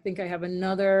 Hang on, I think I have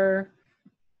another.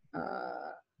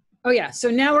 Oh yeah, so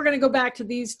now we're gonna go back to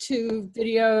these 2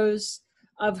 videos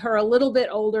of her a little bit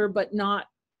older, but not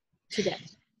today.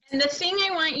 And the thing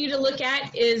I want you to look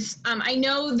at is, I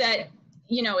know that,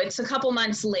 you know, it's a couple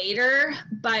months later,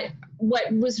 but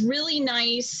what was really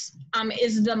nice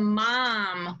is the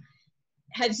mom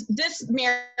this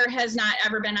mare has not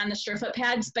ever been on the surefoot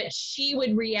pads, but she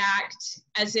would react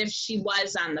as if she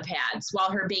was on the pads while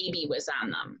her baby was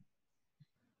on them.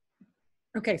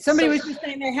 Okay, somebody was just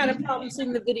saying they had a problem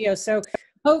seeing the video, so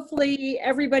hopefully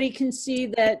everybody can see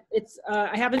that it's,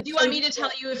 I haven't. Do you want me to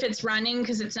tell you if it's running?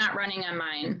 Because it's not running on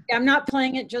mine. I'm not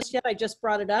playing it just yet, I just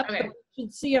brought it up. Okay. You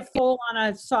should see a foal on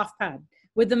a soft pad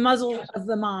with the muzzle of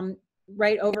the mom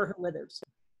right over her withers.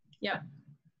 Yep.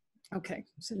 Okay,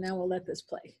 so now we'll let this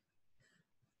play.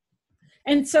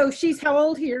 And so she's how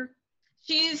old here?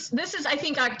 This is, I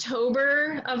think,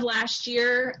 October of last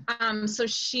year. So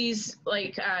she's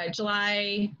like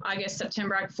July, August,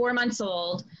 September, 4 months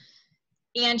old.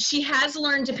 And she has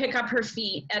learned to pick up her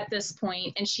feet at this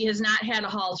point, and she has not had a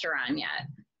halter on yet.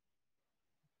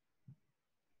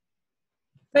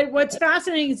 But what's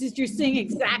fascinating is you're seeing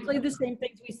exactly the same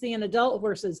things we see in adult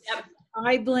horses. Yep.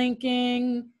 Eye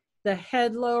blinking, the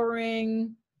head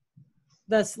lowering,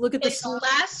 look at the. It's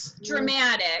less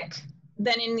dramatic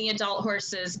than in the adult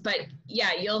horses, but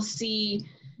yeah, you'll see.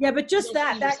 Yeah, but just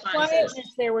that responses.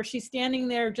 quietness there where she's standing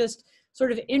there just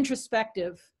sort of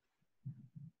introspective.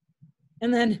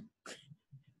 And then,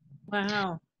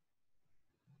 wow.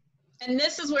 And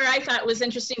this is where I thought was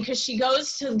interesting, because she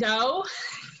goes to go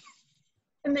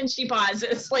and then she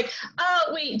pauses like,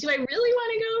 oh, wait, do I really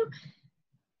want to go?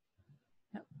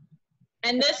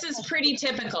 And this is pretty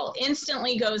typical.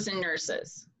 Instantly goes and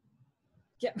nurses.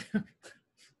 Yeah.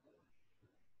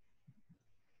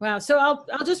 Wow. So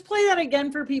I'll just play that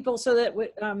again for people so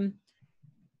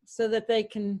that they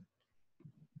can.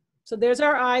 So there's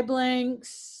our eye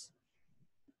blinks,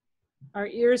 our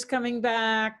ears coming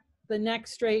back, the neck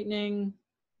straightening,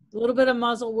 a little bit of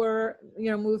muzzle work,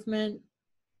 movement.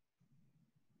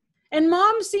 And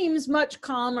mom seems much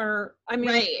calmer. I mean,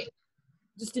 right.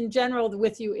 Just in general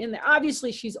with you in there.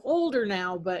 Obviously she's older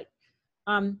now, but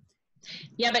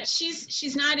yeah, but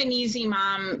she's not an easy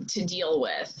mom to deal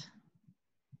with.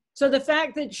 So the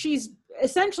fact that she's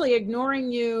essentially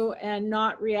ignoring you and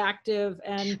not reactive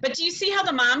but do you see how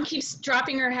the mom keeps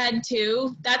dropping her head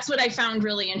too? That's what I found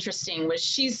really interesting, was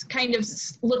she's kind of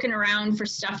looking around for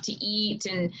stuff to eat,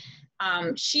 and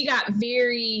she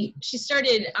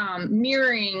started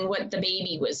mirroring what the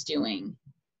baby was doing.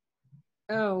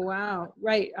 Oh, wow.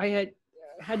 Right. I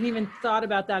hadn't even thought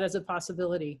about that as a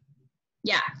possibility.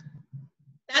 Yeah.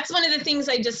 That's one of the things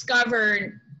I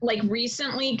discovered like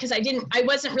recently, because I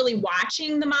wasn't really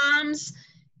watching the moms.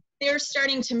 They're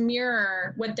starting to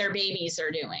mirror what their babies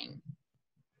are doing.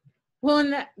 Well,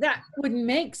 and that would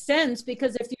make sense,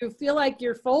 because if you feel like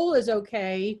your foal is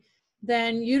okay,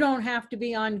 then you don't have to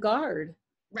be on guard.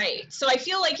 Right. So I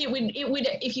feel like it would,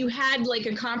 if you had like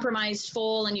a compromised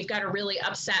foal and you've got a really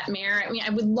upset mare, I mean, I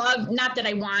would love, not that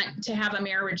I want to have a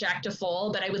mare reject a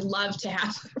foal, but I would love to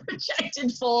have a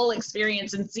rejected foal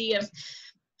experience and see if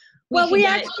we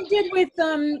actually did with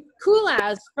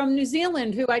Kulaz from New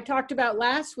Zealand, who I talked about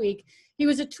last week. He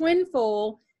was a twin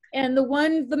foal, and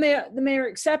the mare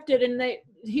accepted, and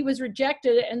he was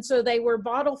rejected, and so they were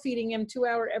bottle feeding him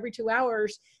every 2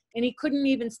 hours, and he couldn't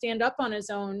even stand up on his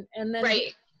own. And then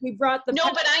right. We brought the. No,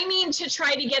 but I mean to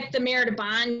try to get the mare to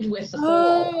bond with the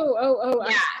foal. Oh.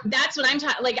 Yeah, that's what I'm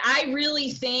talking. Like, I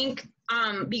really think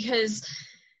because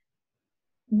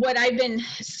what I've been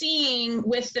seeing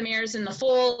with the mares and the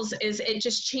foals is it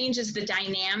just changes the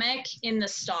dynamic in the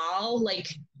stall. Like,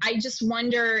 I just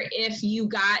wonder if you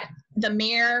got the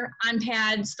mare on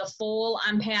pads, the foal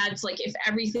on pads, like if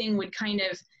everything would kind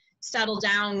of settle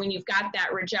down when you've got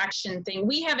that rejection thing.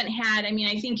 We haven't had, I mean,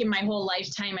 I think in my whole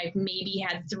lifetime, I've maybe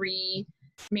had 3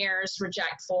 mares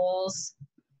reject foals.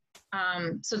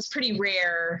 So it's pretty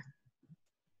rare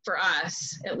for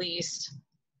us, at least.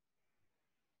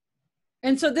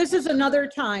 And so this is another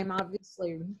time,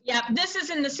 obviously. Yeah, this is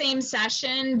in the same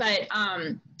session, but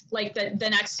like the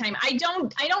next time, I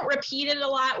don't repeat it a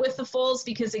lot with the foals,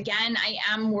 because again, I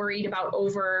am worried about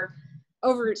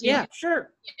yeah,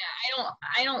 sure. Yeah,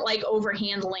 I don't like over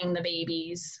handling the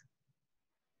babies.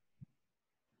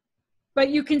 But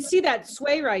you can see that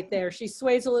sway right there. She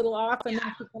sways a little off and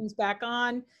then she comes back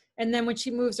on. And then when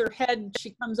she moves her head,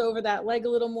 she comes over that leg a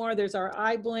little more. There's our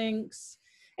eye blinks.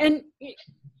 And,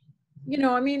 you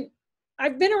know, I mean,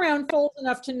 I've been around foals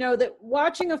enough to know that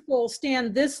watching a foal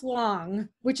stand this long,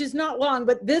 which is not long,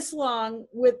 but this long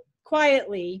with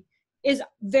quietly is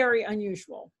very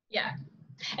unusual. Yeah.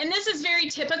 And this is very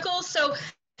typical. So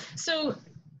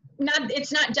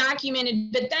it's not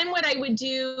documented, but then what I would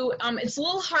do, it's a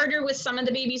little harder with some of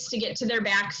the babies to get to their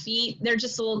back feet. They're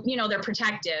just a little, you know, they're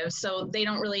protective, so they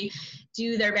don't really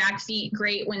do their back feet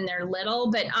great when they're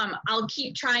little, but I'll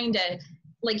keep trying to,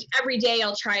 like every day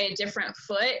I'll try a different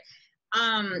foot.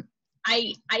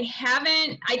 I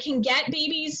can get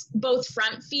babies both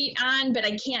front feet on, but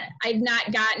I've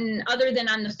not gotten, other than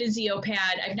on the physio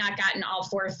pad, I've not gotten all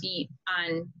 4 feet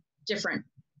on different,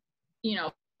 you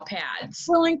know, pads.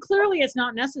 Well, and clearly it's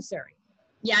not necessary.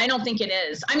 Yeah, I don't think it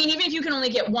is. I mean, even if you can only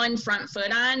get 1 front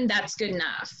foot on, that's good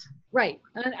enough. Right.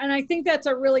 And I think that's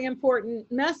a really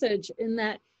important message in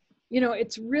that, you know,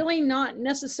 it's really not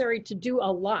necessary to do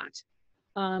a lot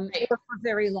Right. or for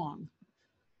very long.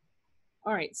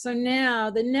 All right. So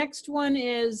now the next one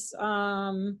is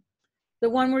the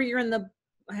one where you're in the,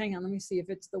 hang on, let me see if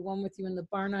it's the one with you in the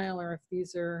barn aisle or if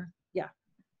these are, yeah.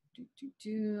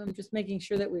 I'm just making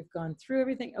sure that we've gone through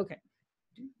everything. Okay.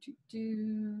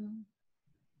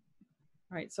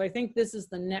 All right, so I think this is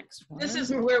the next one. This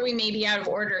is where we may be out of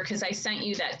order because I sent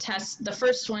you that test. The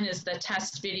first one is the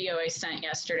test video I sent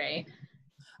yesterday.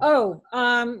 Oh,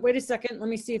 wait a second. Let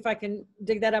me see if I can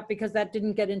dig that up because that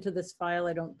didn't get into this file,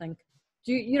 I don't think.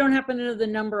 You don't happen to know the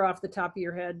number off the top of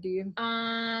your head, do you?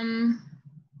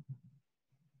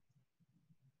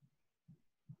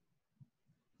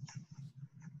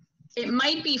 It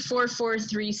might be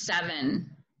 4437.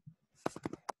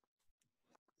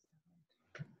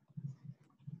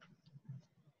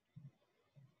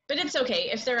 But it's okay.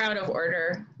 If they're out of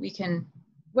order, we can.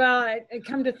 Well, I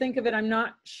come to think of it, I'm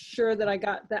not sure that I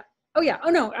got that. Oh yeah. Oh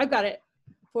no, I've got it.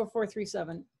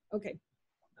 4437. Okay.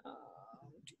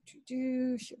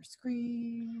 Share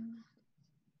screen.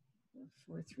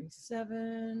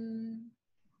 4437.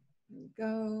 Here we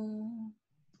go.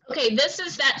 Okay, this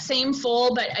is that same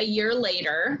foal, but a year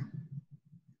later.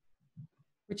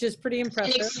 Which is pretty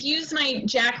impressive. And excuse my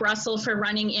Jack Russell for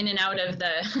running in and out of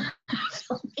the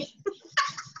filming.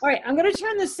 All right, I'm going to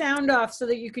turn the sound off so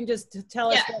that you can just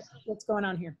tell us what's going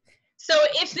on here. So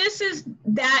if this is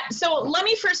that, so let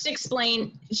me first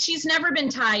explain, she's never been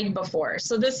tied before.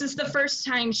 So this is the first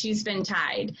time she's been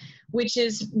tied, which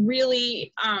is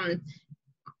really,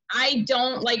 I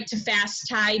don't like to fast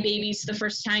tie babies the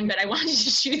first time, but I wanted to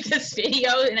shoot this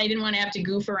video and I didn't want to have to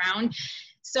goof around.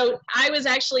 So I was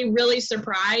actually really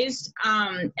surprised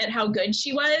at how good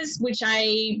she was, which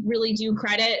I really do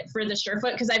credit for the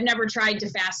Surefoot because I've never tried to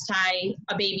fast tie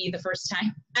a baby the first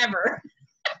time ever.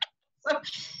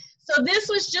 So this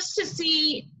was just to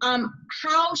see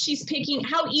how she's picking,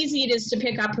 how easy it is to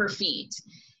pick up her feet.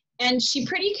 And she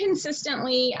pretty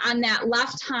consistently on that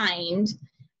left hind,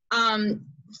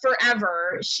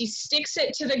 forever, she sticks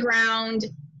it to the ground.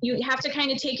 You have to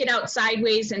kind of take it out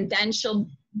sideways and then she'll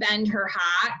bend her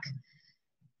hock.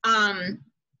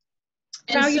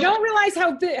 Now you don't realize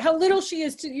how little she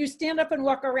is till you stand up and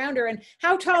walk around her. And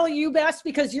how tall are you, Bess?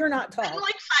 Because you're not tall. I'm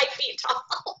like 5 feet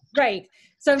tall. Right.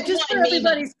 So just for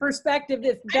everybody's perspective,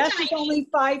 if Bess is only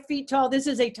 5 feet tall, this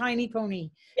is a tiny pony.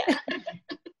 Yeah.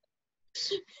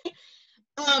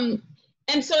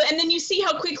 And then you see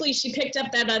how quickly she picked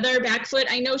up that other back foot.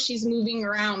 I know she's moving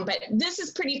around, but this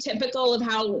is pretty typical of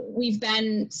how we've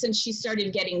been since she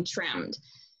started getting trimmed.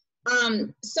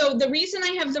 So the reason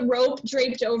I have the rope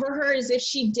draped over her is if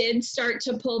she did start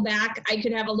to pull back, I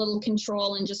could have a little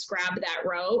control and just grab that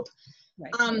rope.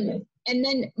 Right. And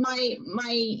then I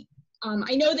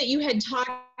know that you had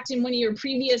talked in one of your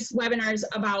previous webinars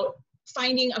about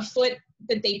finding a foot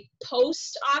that they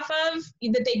post off of,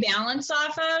 that they balance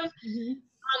off of,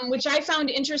 which I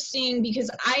found interesting because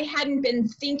I hadn't been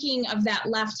thinking of that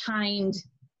left hind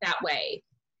that way,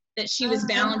 that she was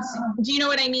balancing. Do you know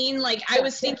what I mean? Like I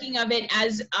was thinking of it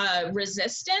as a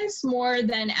resistance more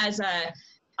than as a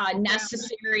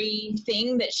necessary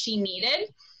thing that she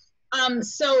needed.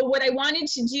 So what I wanted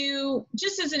to do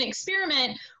just as an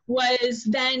experiment was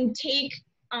then take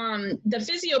the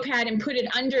physio pad and put it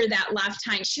under that left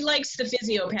hind. She likes the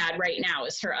physio pad right now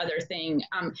is her other thing.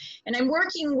 And I'm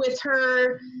working with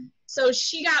her. So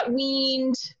she got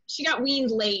weaned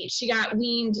late. She got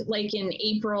weaned like in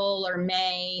April or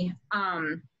May.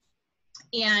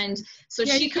 And so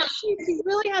she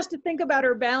really has to think about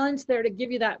her balance there to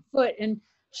give you that foot. And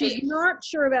she's not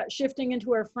sure about shifting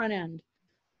into her front end.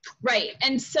 Right.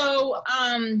 And so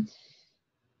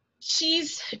she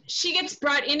gets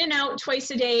brought in and out twice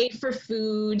a day for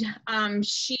food.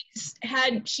 She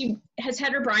has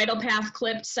had her bridle path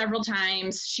clipped several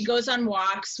times. She goes on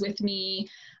walks with me.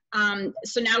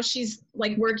 So now she's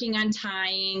like working on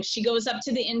tying. She goes up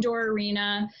to the indoor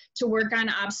arena to work on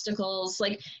obstacles.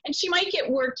 And she might get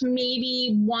worked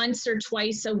maybe once or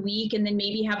twice a week and then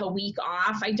maybe have a week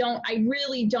off. I do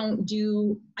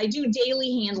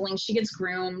daily handling. She gets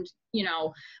groomed,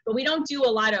 but we don't do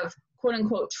a lot of quote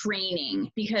unquote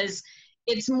training because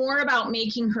it's more about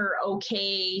making her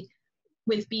okay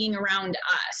with being around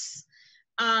us.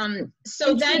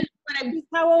 So then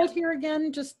how old here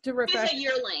again, just to refresh? She's a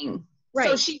yearling. Right.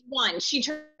 So she's 1. She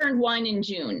turned 1 in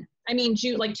June,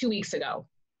 like 2 weeks ago.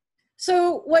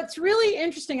 So what's really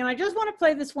interesting, and I just want to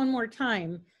play this one more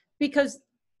time because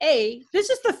this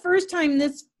is the first time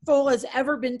this foal has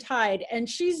ever been tied, and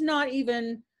she's not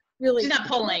even really she's not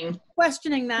pulling,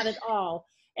 questioning that at all.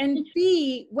 And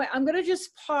B, I'm going to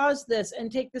just pause this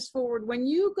and take this forward. When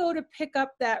you go to pick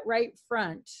up that right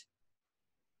front,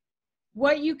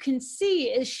 what you can see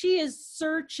is she is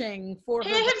searching for I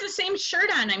have the same shirt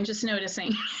on, I'm just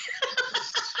noticing.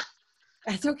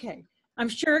 That's okay. I'm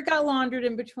sure it got laundered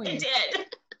in between. It did.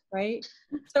 Right?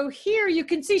 So here you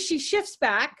can see she shifts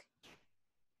back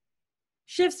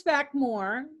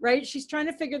more, right? She's trying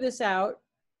to figure this out.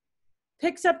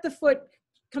 Picks up the foot,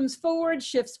 comes forward,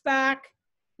 shifts back.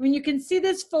 I mean, you can see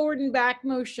this forward and back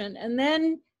motion, and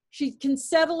then she can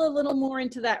settle a little more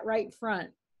into that right front,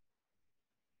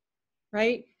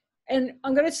 right? And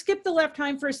I'm going to skip the left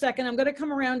hind for a second. I'm going to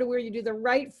come around to where you do the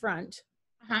right front.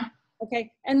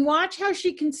 Okay, and watch how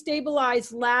she can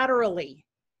stabilize laterally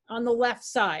on the left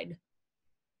side.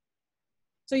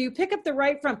 So you pick up the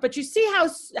right front, but you see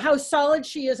how solid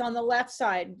she is on the left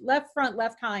side, left front,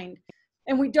 left hind.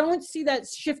 And we don't see that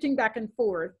shifting back and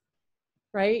forth,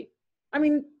 right? I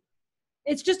mean,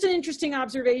 it's just an interesting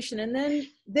observation. And then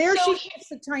there she shifts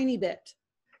a tiny bit.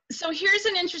 So here's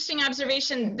an interesting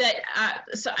observation that,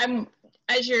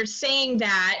 as you're saying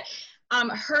that,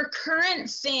 her current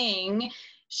thing,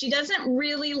 she doesn't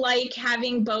really like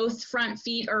having both front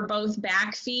feet or both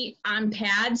back feet on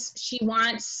pads. She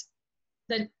wants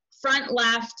the front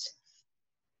left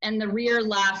and the rear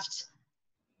left,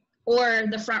 or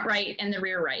the front right and the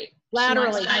rear right.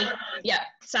 Laterally.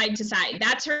 Side to side.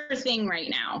 That's her thing right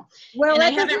now. Well,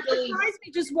 that doesn't surprise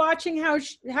me just watching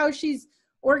how she's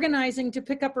organizing to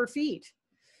pick up her feet.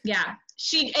 Yeah.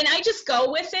 And I just go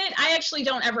with it. I actually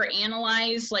don't ever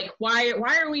analyze why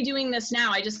are we doing this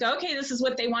now? I just go, okay, this is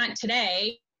what they want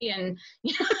today. And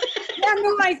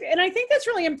I think that's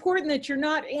really important that you're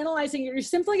not analyzing it. You're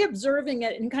simply observing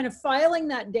it and kind of filing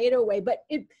that data away. But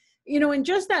it, in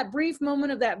just that brief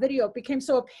moment of that video, it became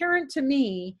so apparent to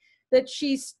me that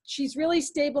she's really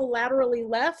stable laterally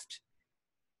left.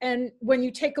 And when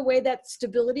you take away that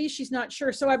stability, she's not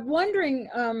sure. So I'm wondering,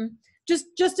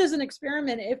 just as an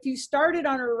experiment, if you started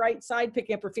on her right side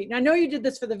picking up her feet, and I know you did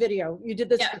this for the video, you did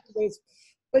this for 2 days,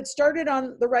 but started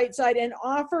on the right side and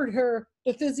offered her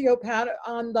the physio pad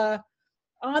on the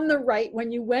right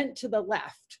when you went to the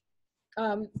left,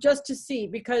 just to see,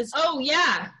 because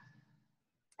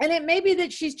and it may be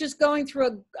that she's just going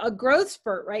through a growth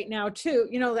spurt right now too,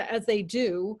 as they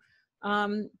do,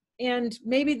 and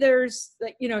maybe there's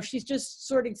she's just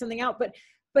sorting something out, but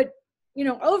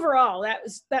overall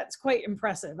that's quite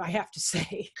impressive, I have to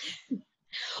say.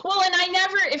 Well, and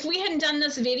if we hadn't done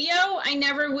this video, I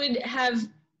never would have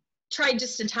tried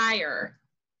just to tie her.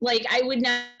 I would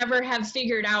never have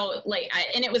figured out,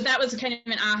 that was kind of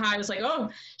an aha. I was like, oh,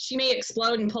 she may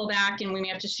explode and pull back and we may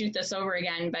have to shoot this over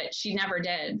again, but she never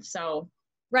did. So.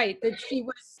 Right. That she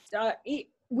was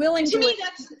willing to me,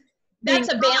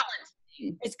 that's a balance.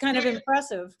 It's kind of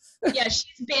impressive. Yeah.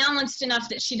 She's balanced enough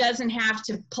that she doesn't have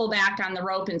to pull back on the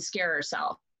rope and scare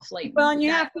herself. And you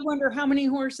have to wonder how many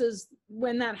horses,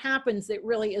 when that happens, it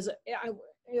really is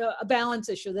a balance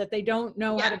issue, that they don't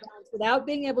know how to balance without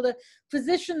being able to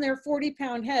position their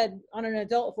 40-pound head on an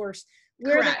adult horse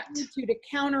where they need to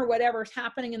counter whatever's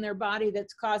happening in their body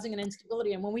that's causing an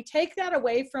instability. And when we take that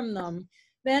away from them,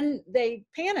 then they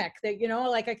panic. They,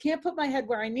 I can't put my head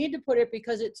where I need to put it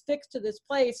because it's fixed to this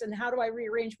place, and how do I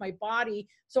rearrange my body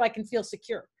so I can feel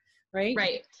secure?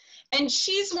 Right. And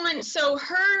she's one, so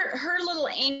her little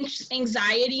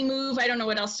anxiety move, I don't know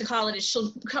what else to call it, is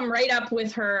she'll come right up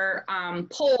with her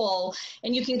pole,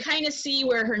 and you can kind of see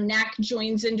where her neck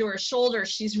joins into her shoulder.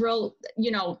 She's real,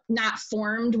 not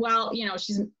formed well,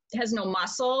 she's has no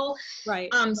muscle.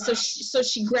 Right. So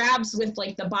she grabs with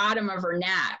the bottom of her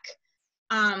neck.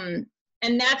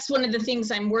 And that's one of the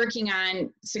things I'm working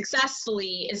on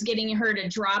successfully, is getting her to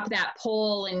drop that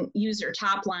pole and use her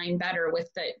top line better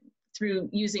through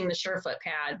using the Surefoot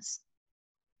pads.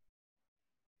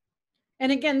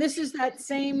 And again, this is that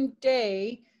same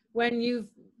day when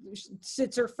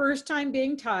it's her first time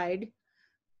being tied.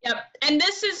 Yep. And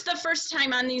this is the first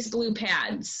time on these blue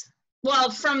pads.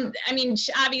 Well,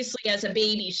 obviously as a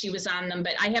baby, she was on them,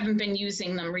 but I haven't been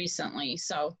using them recently,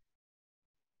 so.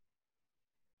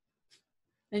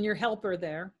 And your helper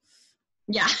there.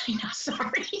 Yeah, I know,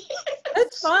 sorry.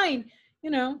 That's fine.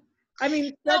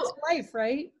 That's life,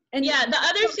 right? And yeah, the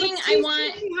other thing I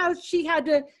want. How she had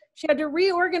to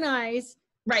reorganize,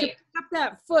 right, to pick up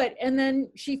that foot, and then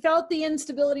she felt the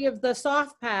instability of the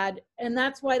soft pad, and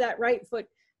that's why that right foot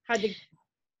had to.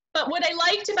 But what I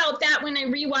liked about that when I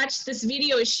rewatched this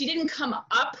video is she didn't come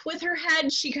up with her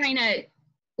head. She kind of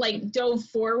like dove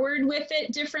forward with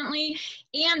it differently.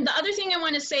 And the other thing I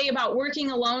want to say about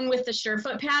working alone with the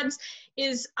Surefoot pads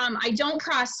is I don't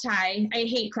cross tie. I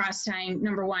hate cross tying,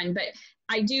 number one, but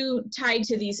I do tie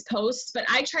to these posts, but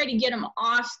I try to get them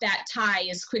off that tie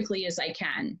as quickly as I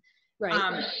can.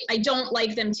 Right. I don't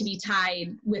like them to be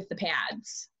tied with the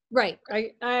pads. Right.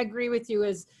 I agree with you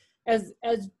as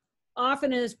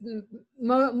often as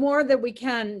more that we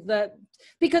can,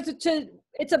 because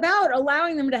it's about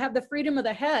allowing them to have the freedom of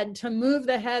the head to move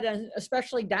the head, and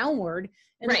especially downward.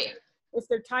 And right. If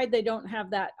they're tied, they don't have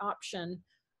that option,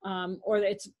 or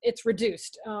it's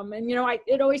reduced.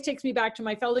 It always takes me back to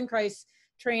my Feldenkrais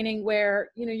training, where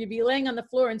you'd be laying on the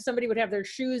floor and somebody would have their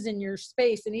shoes in your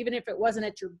space, and even if it wasn't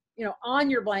at your on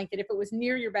your blanket, if it was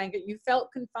near your blanket, you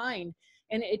felt confined.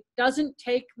 And it doesn't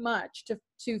take much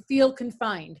to feel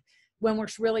confined when we're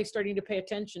really starting to pay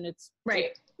attention. It's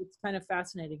kind of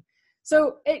fascinating.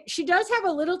 So she does have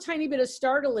a little tiny bit of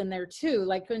startle in there too,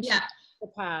 like when she the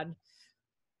pad.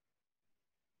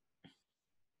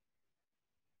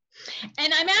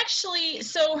 And I'm actually,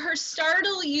 so her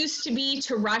startle used to be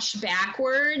to rush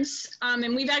backwards.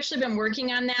 And we've actually been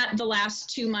working on that the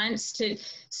last 2 months, to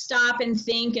stop and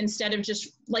think, instead of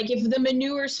just like, if the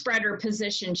manure spreader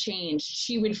position changed,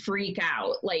 she would freak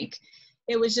out. Like,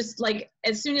 it was just like,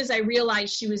 as soon as I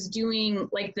realized she was doing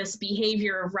like this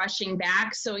behavior of rushing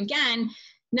back. So again,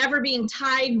 never being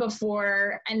tied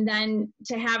before, and then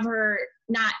to have her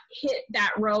not hit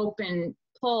that rope and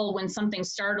pull when something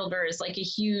startled her is like a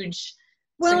huge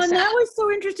success. And that was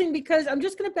so interesting, because I'm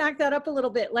just going to back that up a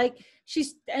little bit. Like,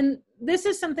 and this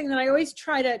is something that I always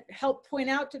try to help point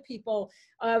out to people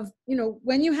of,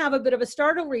 when you have a bit of a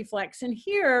startle reflex, and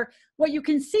here what you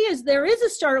can see is there is a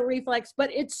startle reflex,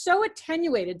 but it's so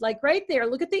attenuated. Like right there,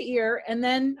 look at the ear, and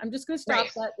then I'm just going to stop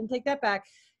that and take that back.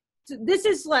 So this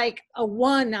is like a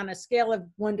 1 on a scale of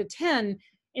 1 to 10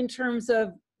 in terms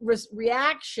of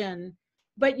reaction,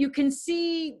 but you can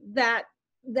see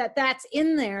that's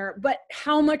in there, but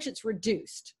how much it's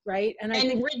reduced, right? And I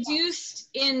think reduced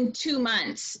in 2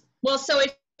 months. Well, so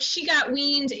if she got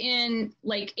weaned in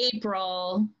like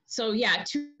April, so yeah,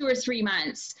 2 or 3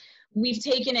 months, we've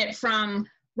taken it from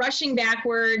rushing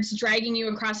backwards, dragging you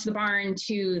across the barn,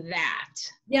 to that.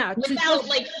 Yeah. Without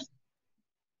like,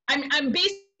 I'm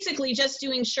basically just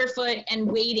doing Surefoot and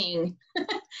waiting,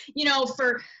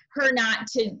 for her not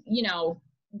to,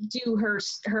 do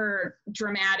her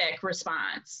dramatic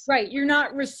response. Right. You're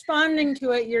not responding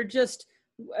to it. You're just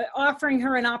offering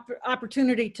her an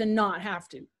opportunity to not have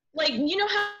to. Like,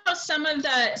 how some of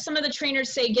the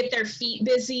trainers say get their feet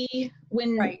busy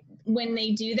when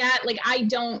they do that. Like, I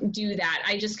don't do that.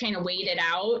 I just kind of wait it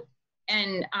out.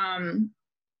 And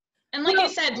like I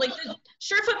said, like the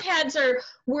Surefoot pads are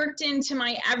worked into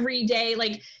my everyday,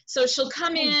 like, so she'll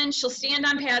come in, she'll stand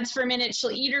on pads for a minute,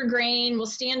 she'll eat her grain, we'll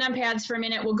stand on pads for a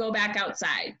minute, we'll go back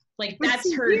outside. Like,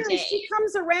 that's her day. She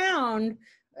comes around.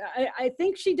 I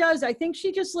think she does. I think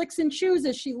she just licks and chews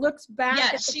as she looks back.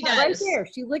 Yeah, she does. Right there.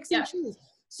 She licks and chews.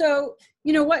 So,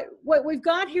 what we've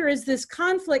got here is this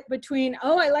conflict between,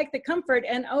 oh, I like the comfort,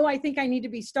 and, oh, I think I need to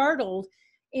be startled.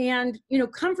 And,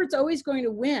 comfort's always going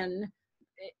to win.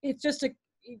 It's just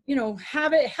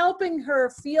helping her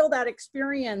feel that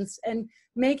experience and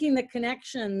making the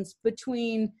connections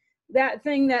between that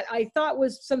thing that I thought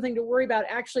was something to worry about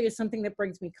actually is something that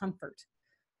brings me comfort.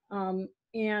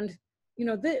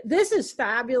 This is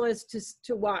fabulous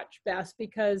to watch, Bess,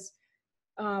 because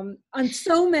on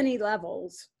so many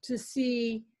levels, to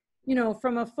see,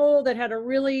 from a foal that had a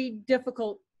really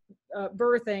difficult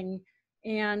birthing,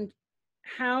 and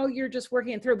how you're just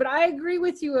working it through. But I agree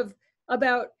with you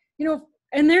about,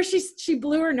 and there she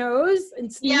blew her nose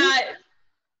and sneezed.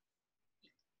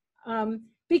 Yeah.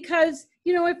 Because,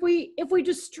 you know, if we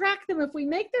distract them, if we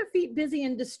make their feet busy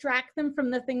and distract them from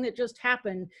the thing that just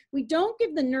happened, we don't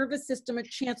give the nervous system a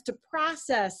chance to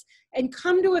process and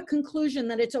come to a conclusion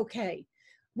that it's okay.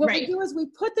 What we do is we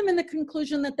put them in the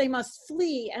conclusion that they must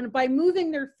flee, and by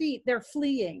moving their feet, they're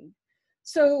fleeing.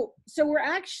 So we're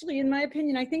actually, in my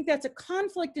opinion, I think that's a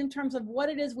conflict in terms of what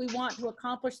it is we want to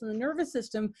accomplish in the nervous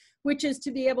system, which is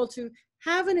to be able to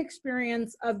have an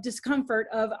experience of discomfort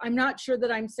of, I'm not sure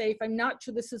that I'm safe, I'm not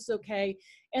sure this is okay,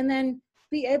 and then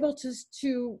be able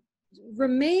to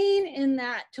remain in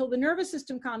that till the nervous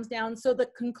system calms down. So the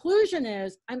conclusion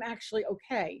is, I'm actually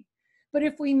okay. But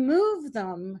if we move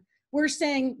them, we're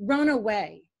saying, run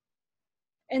away.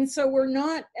 And so we're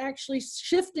not actually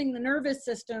shifting the nervous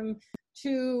system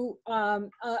to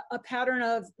a pattern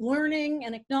of learning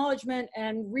and acknowledgement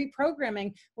and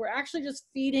reprogramming. We're actually just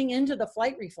feeding into the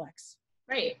flight reflex.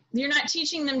 Right. You're not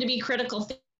teaching them to be critical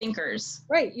thinkers.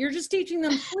 Right. You're just teaching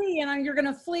them flee, and you're going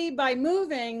to flee by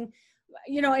moving,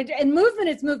 you know, and movement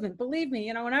is movement. Believe me,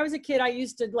 you know, when I was a kid, I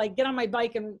used to like get on my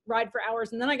bike and ride for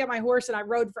hours, and then I got my horse and I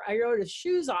rode his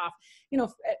shoes off. You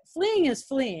know, fleeing is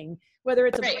fleeing, whether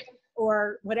it's a bike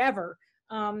or whatever.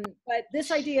 But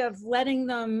this idea of letting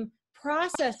them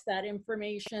process that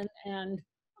information and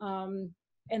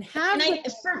have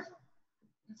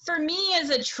for me as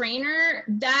a trainer,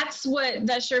 that's what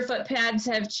the Surefoot pads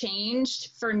have changed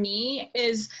for me,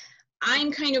 is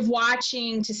I'm kind of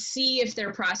watching to see if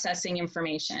they're processing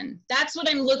information. That's what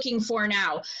I'm looking for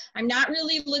now. I'm not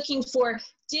really looking for,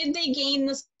 did they gain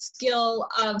the skill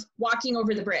of walking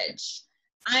over the bridge?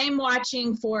 I'm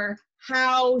watching for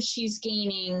how she's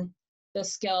gaining the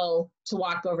skill to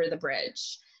walk over the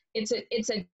bridge. It's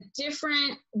a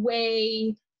different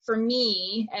way, for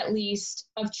me at least,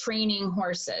 of training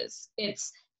horses.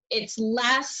 It's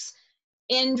less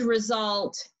end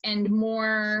result and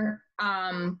more,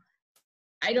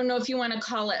 I don't know if you want to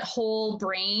call it whole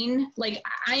brain. Like,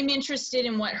 I'm interested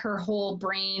in what her whole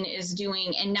brain is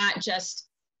doing and not just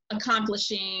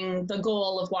accomplishing the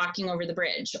goal of walking over the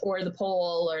bridge or the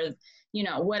pole or, you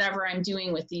know, whatever I'm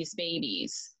doing with these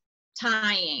babies.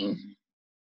 Tying.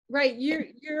 Right.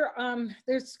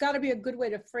 There's got to be a good way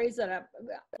to phrase that up.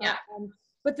 Yeah.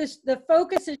 But the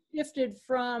focus is shifted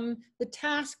from the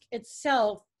task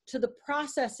itself to the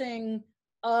processing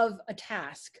of a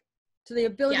task, to the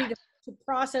ability to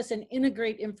process and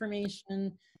integrate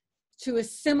information, to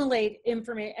assimilate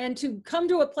information, and to come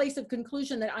to a place of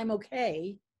conclusion that I'm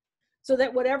okay, so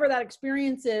that whatever that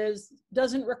experience is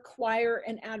doesn't require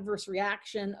an adverse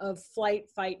reaction of flight,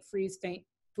 fight, freeze, faint,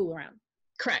 fool around.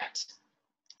 Correct.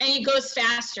 And it goes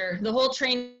faster. The whole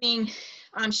training,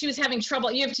 she was having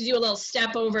trouble. You have to do a little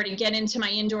step over to get into my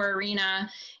indoor arena.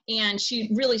 And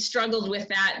she really struggled with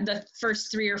that the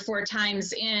first 3 or 4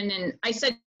 times in. And I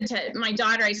said to my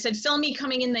daughter, I said, film me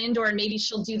coming in the indoor and maybe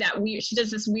she'll do that weird. She does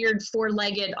this weird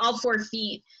 4-legged, all 4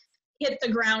 feet, hit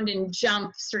the ground and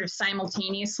jump sort of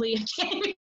simultaneously. I can't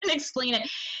even explain it.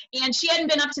 And she hadn't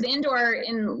been up to the indoor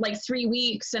in like 3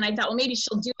 weeks. And I thought, well, maybe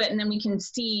she'll do it. And then we can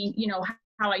see, you know,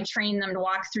 how I train them to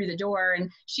walk through the door.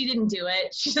 And she didn't do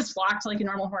it. She just walked like a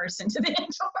normal horse into the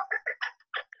indoor.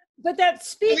 But that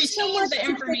speaks so much the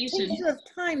information of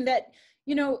time that,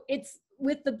 you know, it's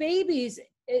with the babies,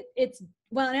 it's,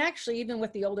 well, and actually even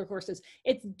with the older horses,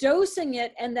 it's dosing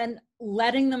it and then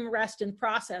letting them rest and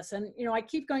process. And, you know, I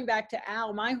keep going back to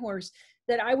Al, my horse,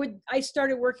 that I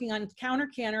started working on counter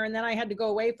canter, and then I had to go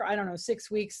away for, I don't know,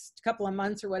 6 weeks, a couple of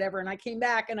months or whatever. And I came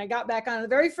back and I got back on. The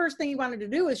very first thing he wanted to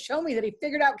do was show me that he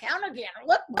figured out counter canter.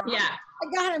 Look, Mom. Yeah.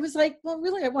 I was like, well,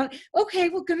 really, okay,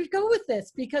 we're going to go with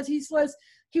this, because he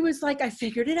was like, I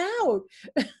figured it out.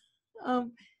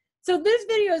 So this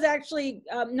video is actually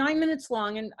 9 minutes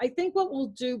long. And I think what we'll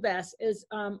do, Bess, is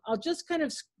I'll just kind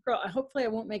of scroll. Hopefully I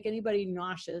won't make anybody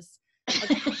nauseous.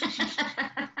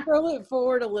 Scroll it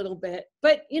forward a little bit.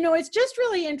 But, you know, it's just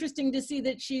really interesting to see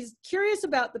that she's curious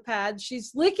about the pads.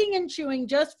 She's licking and chewing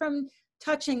just from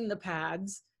touching the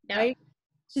pads, right?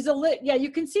 She's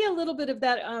you can see a little bit of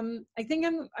that. I think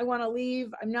I want to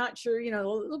leave. I'm not sure, you know,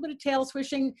 a little bit of tail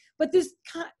swishing, but this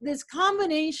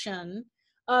combination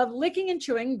of licking and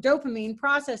chewing, dopamine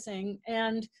processing,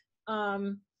 and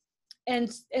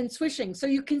swishing. So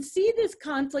you can see this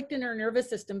conflict in her nervous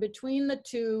system between the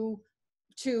two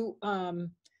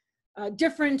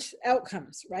different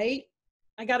outcomes, right?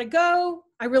 I gotta go,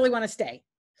 I really want to stay.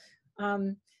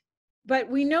 But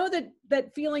we know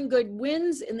that feeling good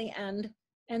wins in the end.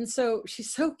 And so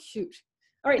she's so cute.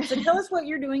 All right, so tell us what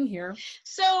you're doing here.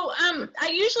 So I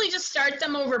usually just start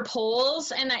them over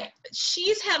poles, and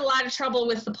she's had a lot of trouble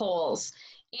with the poles.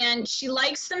 And she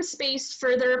likes them spaced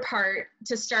further apart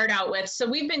to start out with. So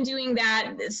we've been doing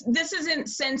that. This isn't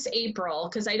since April,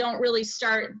 because I don't really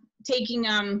start taking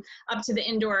them up to the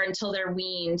indoor until they're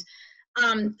weaned.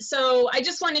 So I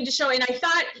just wanted to show, and I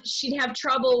thought she'd have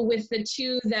trouble with the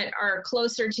two that are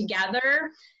closer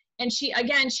together. And she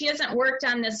hasn't worked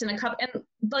on this in a couple, and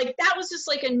like, that was just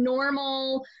like a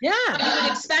normal, Yeah, I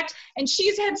would expect. And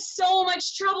she's had so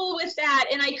much trouble with that.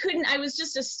 And I was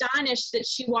just astonished that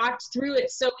she walked through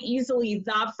it so easily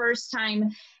the first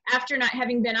time after not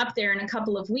having been up there in a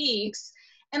couple of weeks.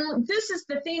 And this is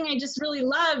the thing I just really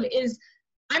love, is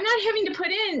I'm not having to put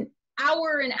in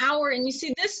hour and hour. And you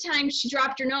see, this time she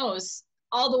dropped her nose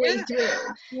all the way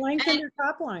through. lengthened her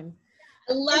top line.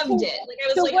 I loved it. Like, I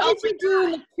was so like, what did you do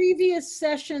in the previous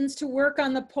sessions to work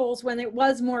on the poles when it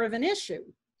was more of an issue?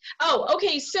 Oh,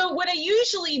 okay. So what I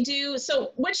usually do,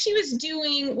 so what she was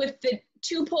doing with the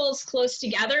two poles close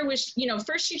together was, you know,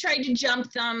 first she tried to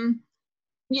jump them,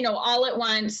 you know, all at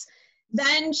once.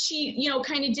 Then she, you know,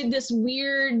 kind of did this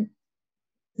weird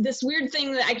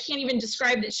thing that I can't even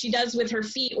describe that she does with her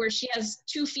feet, where she has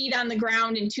 2 feet on the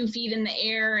ground and 2 feet in the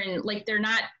air, and like, they're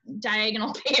not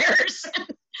diagonal pairs.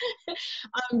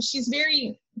 She's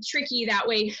very tricky that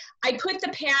way. I put the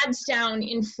pads down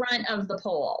in front of the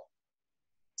pole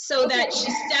so that she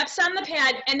steps on the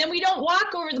pad, and then we don't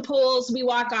walk over the poles, we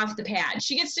walk off the pad.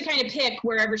 She gets to kind of pick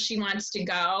wherever she wants to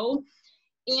go.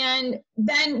 And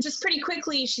then just pretty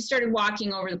quickly, she started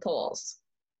walking over the poles.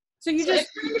 So you just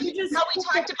how we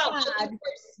talked about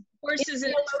horses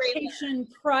in the location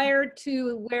prior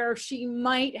to where she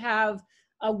might have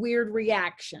a weird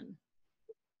reaction,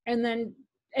 and then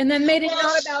made it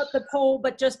not about the pole,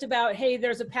 but just about, hey,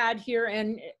 there's a pad here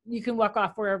and you can walk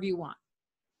off wherever you want.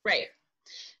 Right.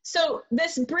 So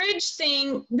this bridge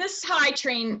thing, this is how I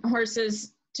train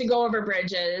horses to go over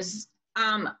bridges.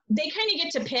 They kind of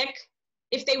get to pick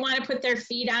if they want to put their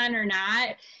feet on or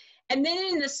not. And then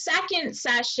in the second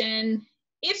session,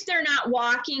 if they're not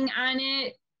walking on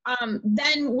it,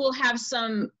 then we'll have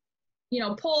some, you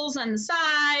know, poles on the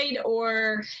side,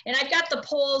 and I've got the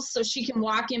poles so she can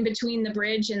walk in between the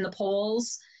bridge and the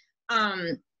poles.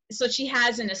 So she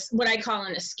has what I call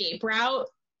an escape route.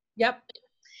 Yep.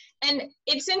 And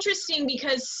it's interesting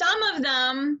because some of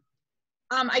them,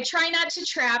 I try not to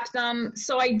trap them,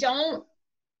 so I don't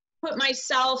put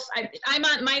myself, I'm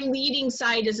on, my leading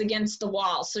side is against the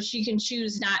wall, so she can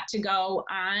choose not to go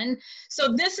on.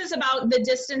 So this is about the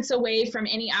distance away from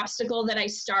any obstacle that I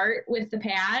start with the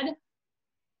pad.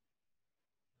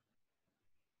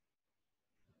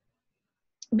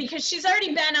 Because she's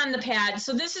already been on the pad,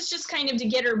 so this is just kind of to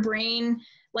get her brain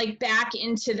like back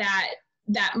into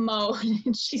that mode.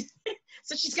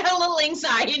 So she's got a little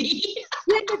anxiety.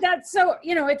 Yeah, but that's so,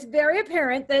 you know, it's very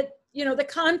apparent that, you know, the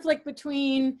conflict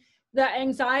between the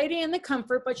anxiety and the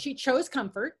comfort, but she chose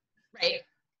comfort. Right.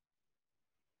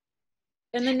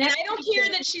 And I don't care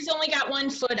that she's only got 1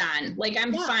 foot on. Like,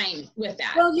 I'm fine with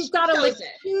that. Well, you've got a lick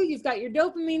too. You've got your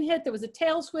dopamine hit. There was a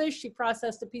tail swish. She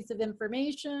processed a piece of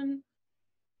information.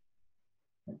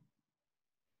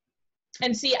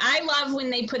 And see, I love when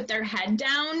they put their head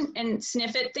down and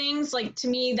sniff at things. Like, to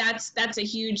me, that's a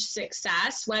huge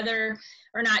success, whether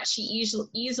or not she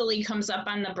easily comes up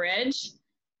on the bridge.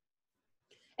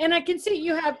 And I can see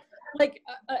you have like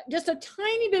just a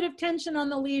tiny bit of tension on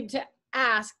the lead to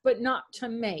ask, but not to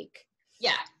make.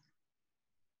 Yeah.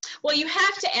 Well, you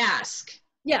have to ask.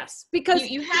 Yes, because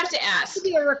you have to ask. There has to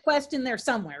be a request in there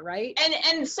somewhere, right?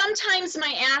 And sometimes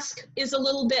my ask is a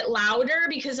little bit louder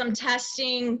because I'm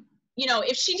testing, you know,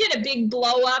 if she did a big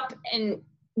blow up and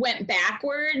went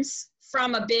backwards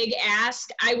from a big ask,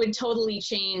 I would totally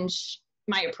change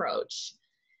my approach.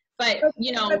 But,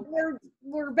 you know, but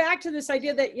we're back to this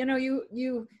idea that, you know,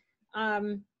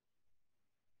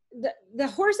 the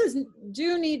horses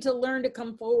do need to learn to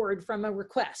come forward from a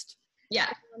request. Yeah.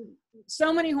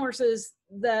 So many horses,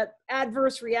 the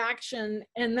adverse reaction,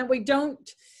 and then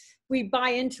we buy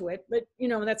into it, but you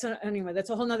know, that's a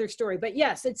whole nother story. But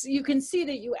yes, you can see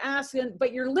that you ask,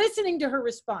 but you're listening to her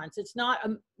response. It's not,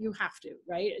 you have to,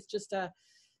 right? It's just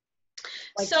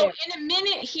so in a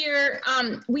minute here,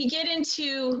 we get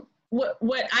into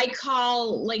what I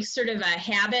call like sort of a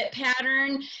habit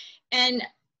pattern. And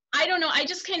I don't know, I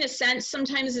just kind of sense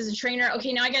sometimes as a trainer,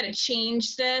 okay, now I got to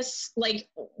change this, like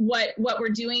what we're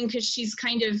doing, because she's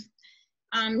kind of,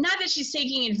 not that she's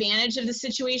taking advantage of the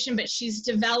situation, but she's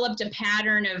developed a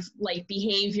pattern of like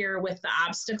behavior with the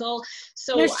obstacle.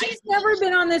 So now, she's never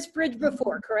been on this bridge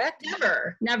before, correct?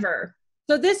 Never.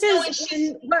 So this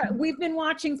is, we've been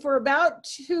watching for about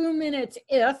 2 minutes,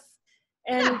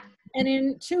 and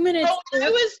in 2 minutes.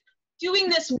 doing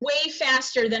this way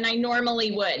faster than I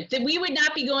normally would, that we would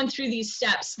not be going through these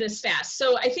steps this fast.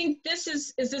 So I think this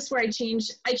is this where I change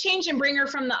and bring her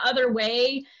from the other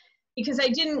way, because I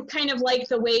didn't kind of like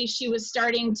the way she was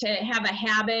starting to have a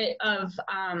habit of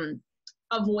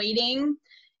waiting.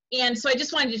 And so I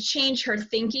just wanted to change her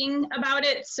thinking about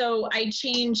it. So I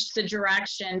changed the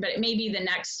direction, but it may be the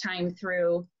next time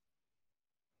through.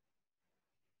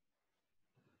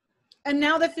 And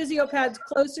now the physio pad's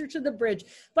closer to the bridge.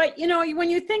 But you know, when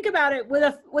you think about it,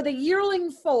 with a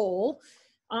yearling foal,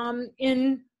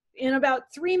 in about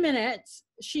 3 minutes,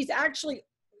 she's actually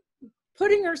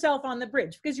putting herself on the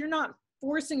bridge, because you're not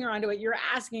forcing her onto it. You're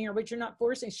asking her, but you're not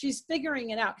forcing. She's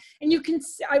figuring it out. And you can,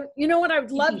 you know what I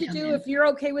would love to do, if you're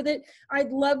okay with it,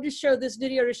 I'd love to show this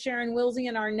video to Sharon Wilsey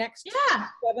in our next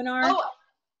webinar. Oh,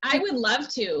 I would love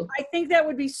to. I think that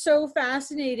would be so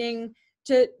fascinating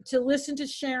to listen to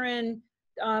Sharon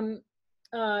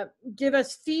give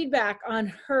us feedback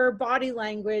on her body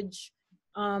language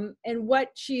and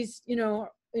what she's, you know,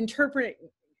 interpreting,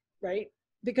 right?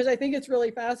 Because I think it's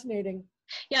really fascinating.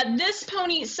 Yeah, this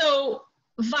pony, so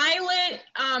Violet,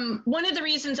 one of the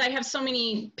reasons I have so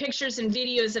many pictures and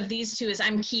videos of these two is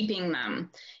I'm keeping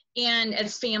them, and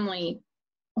as family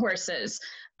horses.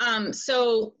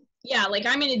 So yeah, like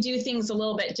I'm going to do things a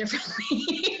little bit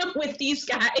differently with these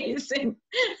guys. And,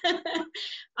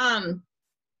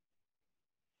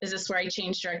 is this where I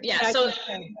change direction? Yeah, so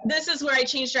this is where I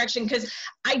change direction, because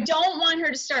I don't want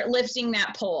her to start lifting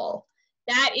that pole.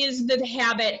 That is the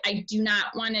habit I do not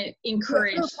want to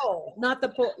encourage. The pole, not the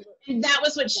pole. That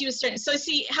was what she was trying. So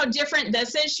see how different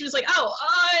this is? She was like, oh,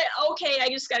 okay, I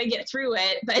just got to get through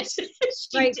it. But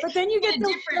right, but then you get the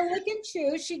lick and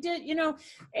chew. She did, you know,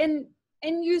 and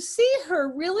you see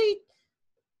her really,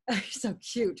 so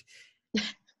cute.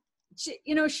 She,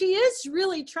 you know, she is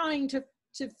really trying to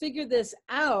figure this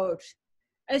out.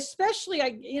 Especially,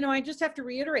 I just have to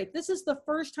reiterate, this is the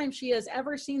first time she has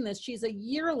ever seen this. She's a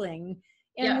yearling,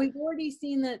 and we've already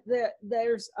seen that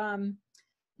there's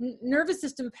nervous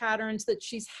system patterns that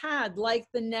she's had, like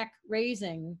the neck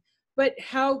raising. But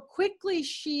how quickly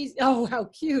she's, oh, how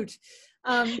cute.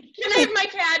 Can I have my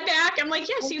pad back? I'm like,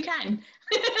 yes, you can.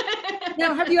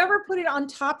 Now, have you ever put it on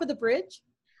top of the bridge?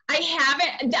 I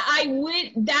haven't.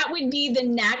 That would be the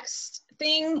next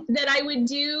thing that I would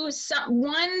do. Some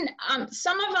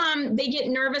of them, they get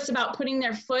nervous about putting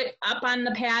their foot up on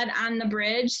the pad on the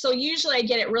bridge. So usually I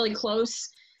get it really close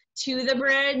to the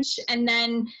bridge. And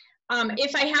then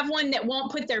if I have one that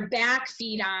won't put their back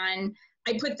feet on,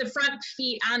 I put the front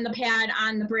feet on the pad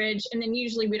on the bridge, and then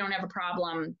usually we don't have a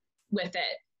problem with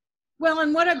it. Well,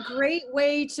 and what a great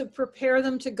way to prepare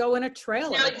them to go in a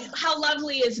trailer. Now, how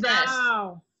lovely is this?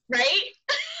 Wow. Right?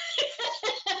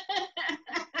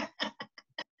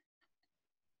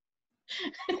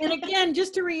 And again,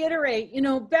 just to reiterate, you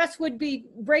know, Bess would be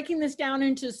breaking this down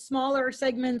into smaller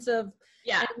segments of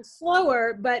and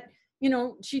slower, but you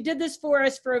know, she did this for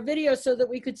us for a video so that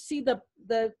we could see the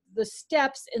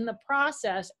steps in the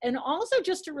process, and also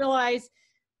just to realize,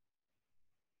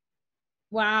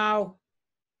 wow.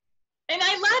 And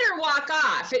I let her walk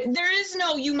off. There is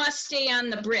no, you must stay on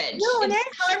the bridge. No, and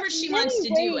however she wants to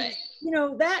do it. You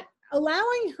know, that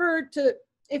allowing her to,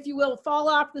 if you will, fall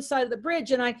off the side of the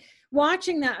bridge. And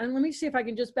watching that, and let me see if I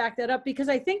can just back that up, because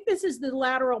I think this is the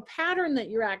lateral pattern that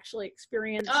you're actually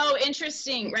experiencing. Oh,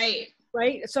 interesting. Right.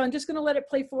 Right. So I'm just going to let it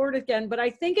play forward again, but I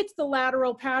think it's the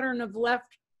lateral pattern of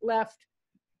left, left.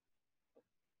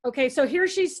 Okay. So here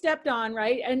she's stepped on,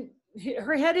 right? And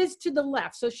her head is to the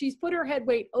left. So she's put her head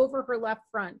weight over her left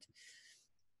front.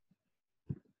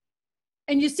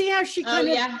 And you see how she kind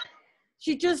of,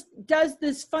 she just does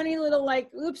this funny little,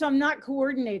 like, oops, I'm not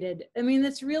coordinated. I mean,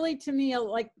 that's really, to me,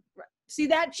 like, see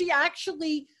that she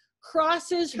actually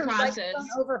crosses her right front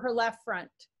over her left front.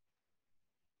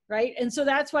 Right. And so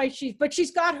that's why but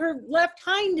she's got her left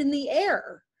hind in the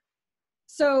air.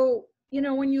 So, you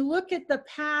know, when you look at the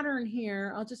pattern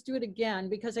here, I'll just do it again,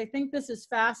 because I think this is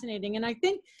fascinating. And I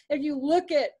think if you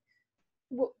look at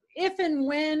if and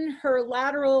when her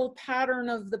lateral pattern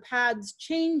of the pads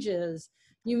changes,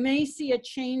 you may see a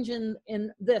change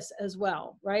in this as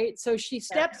well, right? So she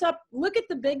steps up, look at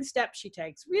the big step she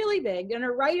takes, really big, and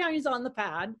her right hind is on the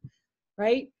pad,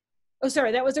 right? Oh,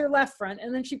 sorry, that was her left front.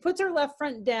 And then she puts her left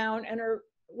front down and her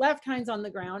left hind's on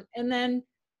the ground. And then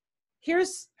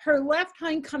here's her left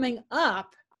hind coming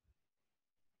up,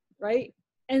 right?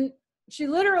 And she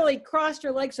literally crossed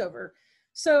her legs over.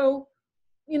 So,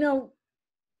 you know,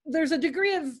 there's a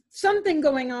degree of something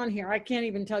going on here. I can't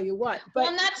even tell you what. But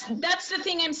well, and that's the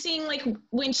thing I'm seeing, like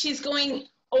when she's going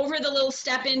over the little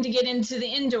step in to get into the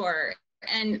indoor.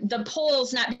 and the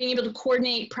poles not being able to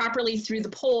coordinate properly through the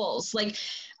poles. Like,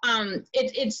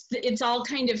 it's all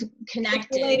kind of connected.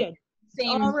 It's related. It's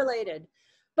all related.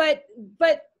 But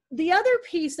the other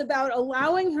piece about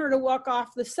allowing her to walk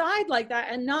off the side like that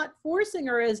and not forcing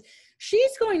her is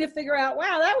she's going to figure out,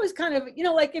 wow, that was kind of, you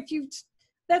know, like if you,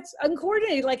 that's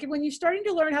uncoordinated. Like when you're starting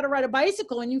to learn how to ride a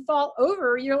bicycle and you fall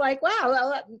over, you're like,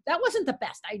 wow, that wasn't the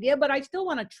best idea, but I still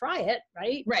want to try it,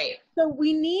 right? Right. So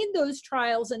we need those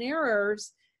trials and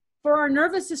errors for our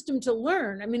nervous system to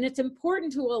learn. I mean, it's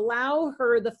important to allow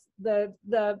her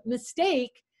the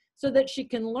mistake so that she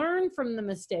can learn from the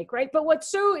mistake, right? But what's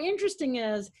so interesting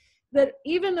is that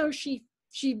even though she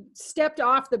stepped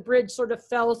off the bridge, sort of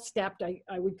stepped, I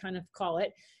would kind of call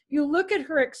it, you look at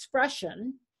her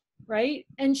expression, right?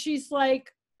 And she's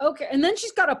like, okay. And then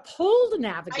she's got a pole to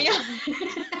navigate,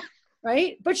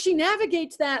 right? But she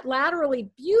navigates that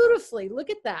laterally beautifully. Look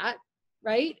at that,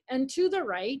 right? And to the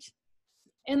right.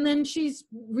 And then she's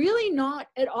really not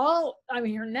at all, I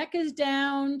mean, her neck is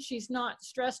down. She's not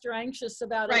stressed or anxious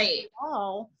about it at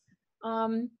all.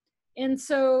 And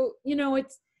so, you know,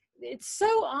 it's so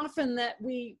often that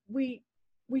we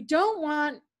don't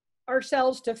want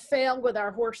ourselves to fail with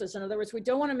our horses. In other words, we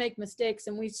don't want to make mistakes,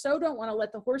 and we so don't want to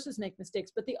let the horses make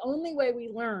mistakes. But the only way we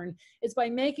learn is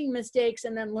by making mistakes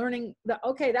and then learning that,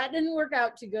 okay, that didn't work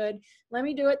out too good. Let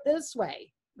me do it this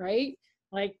way, right?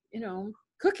 Like, you know,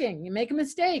 cooking, you make a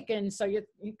mistake, and so you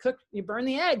cook, you burn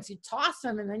the eggs, you toss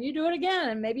them, and then you do it again,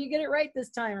 and maybe you get it right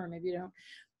this time, or maybe you don't.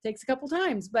 It takes a couple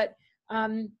times, but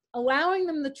allowing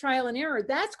them the trial and error,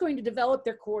 that's going to develop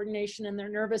their coordination and their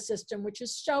nervous system, which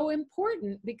is so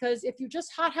important, because if you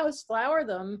just hothouse flower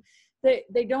them,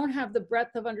 they don't have the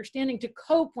breadth of understanding to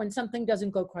cope when something doesn't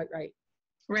go quite right.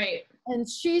 Right. And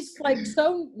she's like,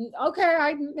 so, okay,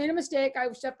 I made a mistake,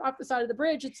 I stepped off the side of the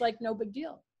bridge, it's like no big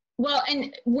deal. Well,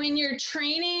 and when you're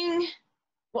training,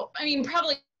 well, I mean,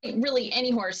 probably really any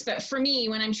horse, but for me,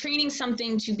 when I'm training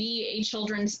something to be a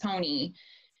children's pony,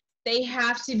 they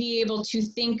have to be able to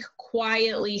think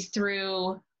quietly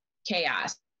through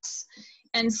chaos.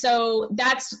 And so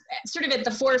that's sort of at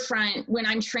the forefront when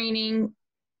I'm training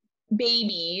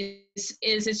babies,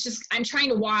 is it's just, I'm trying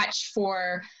to watch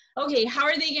for, okay, how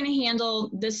are they going to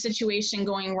handle this situation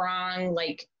going wrong?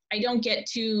 Like,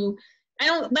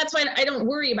 that's why I don't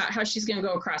worry about how she's going to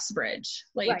go across the bridge.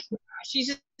 Like, right.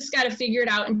 She's just got to figure it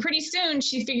out. And pretty soon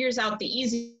she figures out the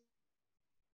easiest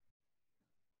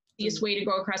way to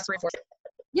go across the bridge.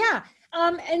 Yeah.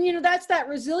 And you know, that's that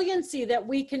resiliency that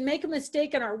we can make a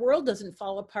mistake and our world doesn't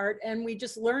fall apart, and we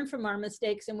just learn from our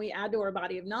mistakes and we add to our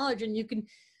body of knowledge. And you can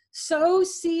so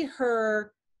see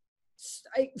her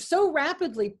so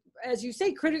rapidly, as you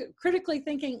say, critically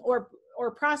thinking or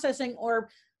processing or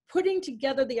putting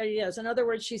together the ideas. In other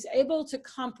words, she's able to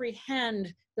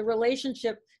comprehend the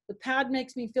relationship. The pad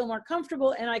makes me feel more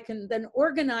comfortable, and I can then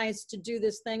organize to do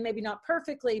this thing, maybe not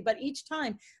perfectly, but each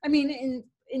time. I mean,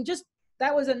 in just,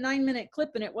 that was a 9-minute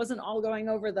clip, and it wasn't all going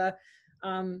over the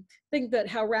thing, but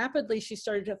how rapidly she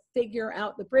started to figure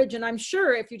out the bridge. And I'm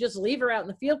sure if you just leave her out in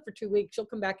the field for 2 weeks, she'll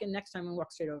come back in next time and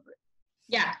walk straight over it.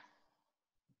 Yeah.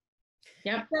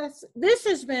 Yep. Yes, this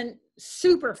has been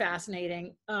super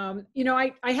fascinating. You know,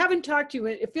 I haven't talked to you,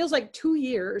 it feels like 2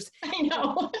 years. I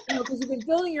know. Because you've been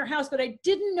building your house, but I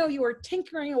didn't know you were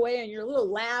tinkering away in your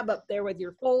little lab up there with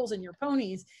your foals and your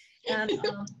ponies. And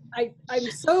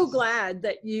I'm so glad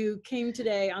that you came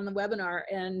today on the webinar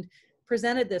and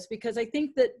presented this, because I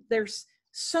think that there's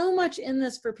so much in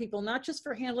this for people, not just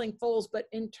for handling foals, but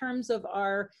in terms of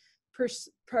our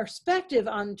perspective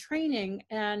on training,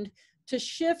 and to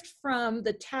shift from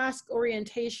the task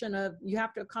orientation of you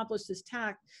have to accomplish this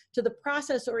task to the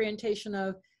process orientation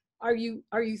of are you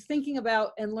thinking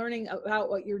about and learning about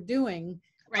what you're doing.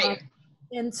 Right.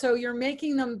 And so you're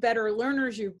making them better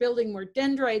learners, you're building more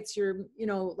dendrites, you're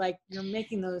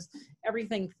making those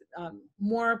everything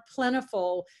more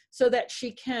plentiful so that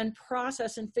she can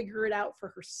process and figure it out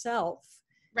for herself.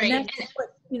 Right. And that's what,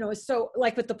 you know, is so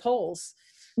like with the poles.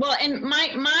 Well, and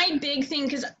my big thing,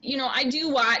 because, you know, I do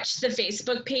watch the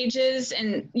Facebook pages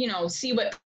and, you know, see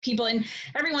what people, and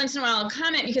every once in a while I'll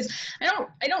comment, because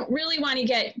I don't really want to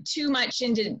get too much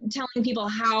into telling people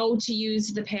how to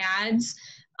use the pads.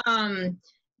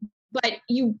 But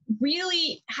you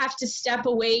really have to step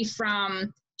away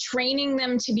from training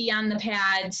them to be on the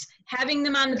pads, having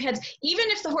them on the pads. Even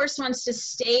if the horse wants to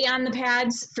stay on the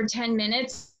pads for 10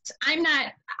 minutes,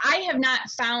 I have not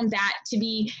found that to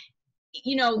be,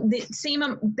 you know, the same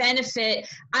benefit.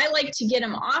 I like to get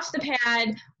them off the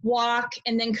pad, walk,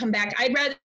 and then come back. I'd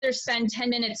rather spend 10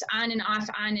 minutes on and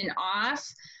off,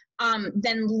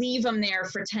 than leave them there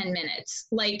for 10 minutes.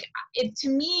 Like to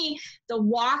me, the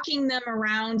walking them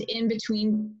around in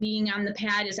between being on the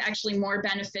pad is actually more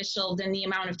beneficial than the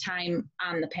amount of time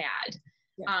on the pad.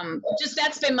 Yeah. Just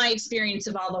that's been my experience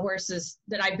of all the horses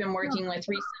that I've been working with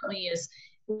recently, is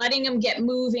letting them get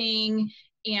moving,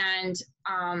 and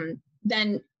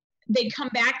then they come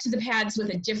back to the pads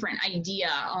with a different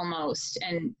idea almost.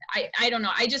 And I don't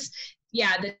know,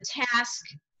 the task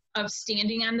of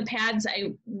standing on the pads,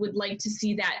 I would like to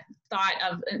see that thought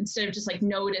of, instead of just like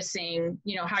noticing,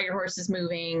 you know, how your horse is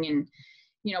moving and,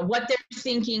 you know, what they're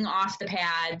thinking off the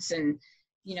pads, and,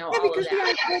 you know, all of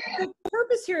that. The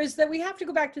purpose here is that we have to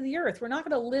go back to the earth. We're not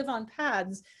going to live on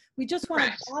pads. We just want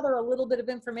to gather a little bit of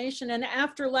information. And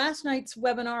after last night's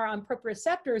webinar on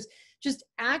proprioceptors, just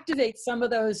activate some of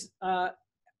those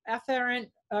afferent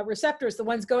receptors, the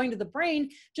ones going to the brain,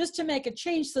 just to make a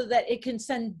change so that it can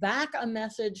send back a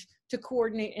message to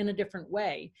coordinate in a different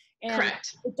way. And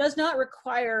it does not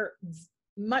require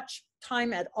much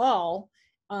time at all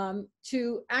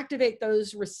to activate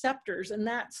those receptors. And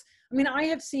that's, I mean, I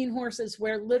have seen horses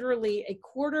where literally a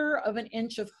quarter of an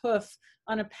inch of hoof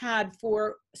on a pad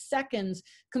for seconds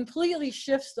completely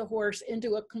shifts the horse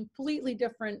into a completely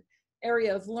different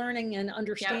area of learning and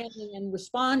understanding and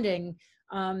responding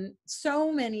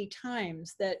so many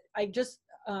times, that I just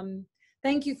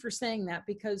thank you for saying that,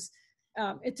 because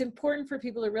it's important for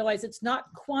people to realize it's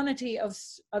not quantity of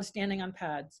standing on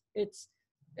pads. It's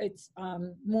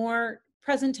more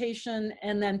presentation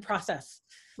and then process.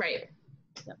 Right.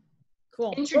 Yeah.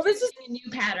 Cool. Well, this is a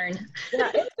new pattern. Yeah,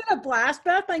 it's been a blast,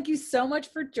 Beth. Thank you so much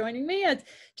for joining me. It's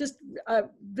just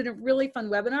been a really fun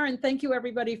webinar, and thank you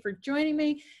everybody for joining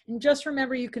me. And just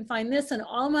remember, you can find this and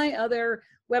all my other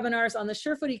webinars on the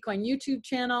Surefoot Equine YouTube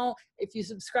channel. If you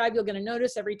subscribe, you'll get a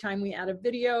notice every time we add a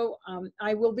video.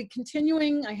 I will be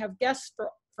continuing. I have guests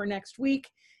for next week,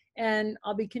 and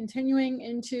I'll be continuing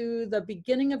into the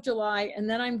beginning of July, and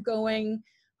then I'm going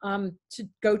to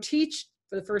go teach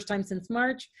for the first time since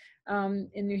March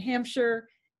in New Hampshire.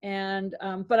 And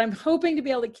but I'm hoping to be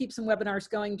able to keep some webinars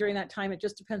going during that time. It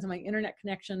just depends on my internet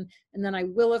connection. And then I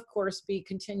will, of course, be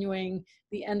continuing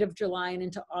the end of July and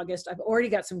into August. I've already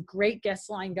got some great guests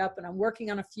lined up, and I'm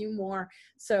working on a few more.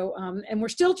 So, and we're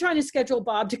still trying to schedule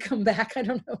Bob to come back. I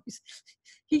don't know.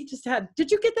 He just had, did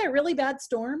you get that really bad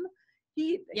storm?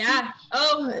 It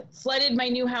flooded my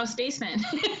new house basement.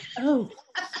 Oh.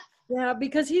 Yeah,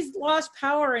 because he's lost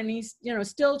power, and he's, you know,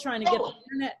 still trying to get the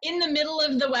internet. In the middle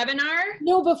of the webinar?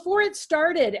 No, before it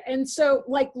started. And so,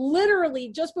 like, literally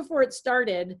just before it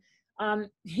started,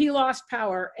 he lost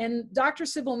power. And Dr.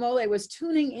 Sybil Mole was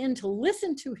tuning in to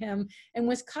listen to him, and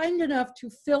was kind enough to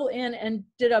fill in and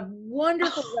did a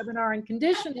wonderful webinar on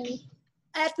conditioning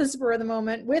at the spur of the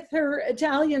moment with her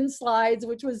Italian slides,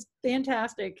 which was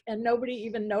fantastic, and nobody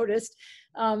even noticed.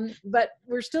 But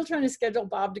we're still trying to schedule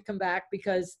Bob to come back,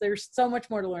 because there's so much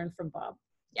more to learn from Bob.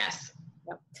 Yes.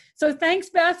 Yep. So thanks,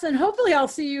 Beth, and hopefully I'll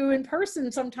see you in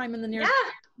person sometime in the near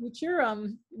future.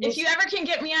 If you ever can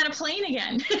get me on a plane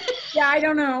again. Yeah, I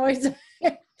don't know.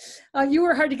 You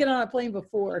were hard to get on a plane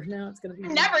before. Now it's going to be.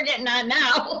 I'm never getting on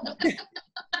now.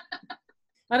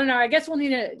 I don't know. I guess we'll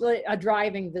need a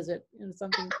driving visit and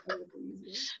something.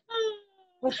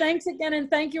 Well, thanks again, and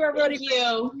thank you everybody for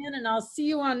coming in, and I'll see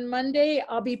you on Monday.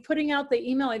 I'll be putting out the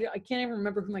email. I can't even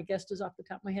remember who my guest is off the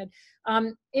top of my head.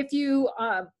 If you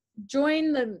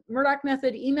join the Murdoch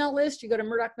Method email list, you go to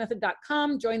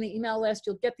murdochmethod.com, join the email list.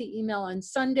 You'll get the email on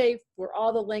Sunday for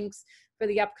all the links for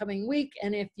the upcoming week.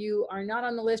 And if you are not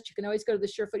on the list, you can always go to the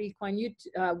Surefoot Equine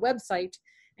website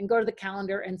and go to the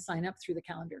calendar and sign up through the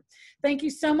calendar. Thank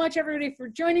you so much, everybody, for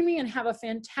joining me, and have a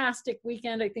fantastic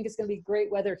weekend. I think it's going to be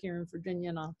great weather here in Virginia,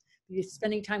 and I'll be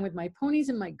spending time with my ponies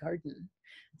in my garden.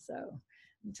 So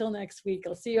until next week,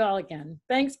 I'll see you all again.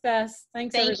 Thanks, Bess.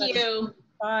 Thanks, everybody. Thank you.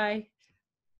 Bye.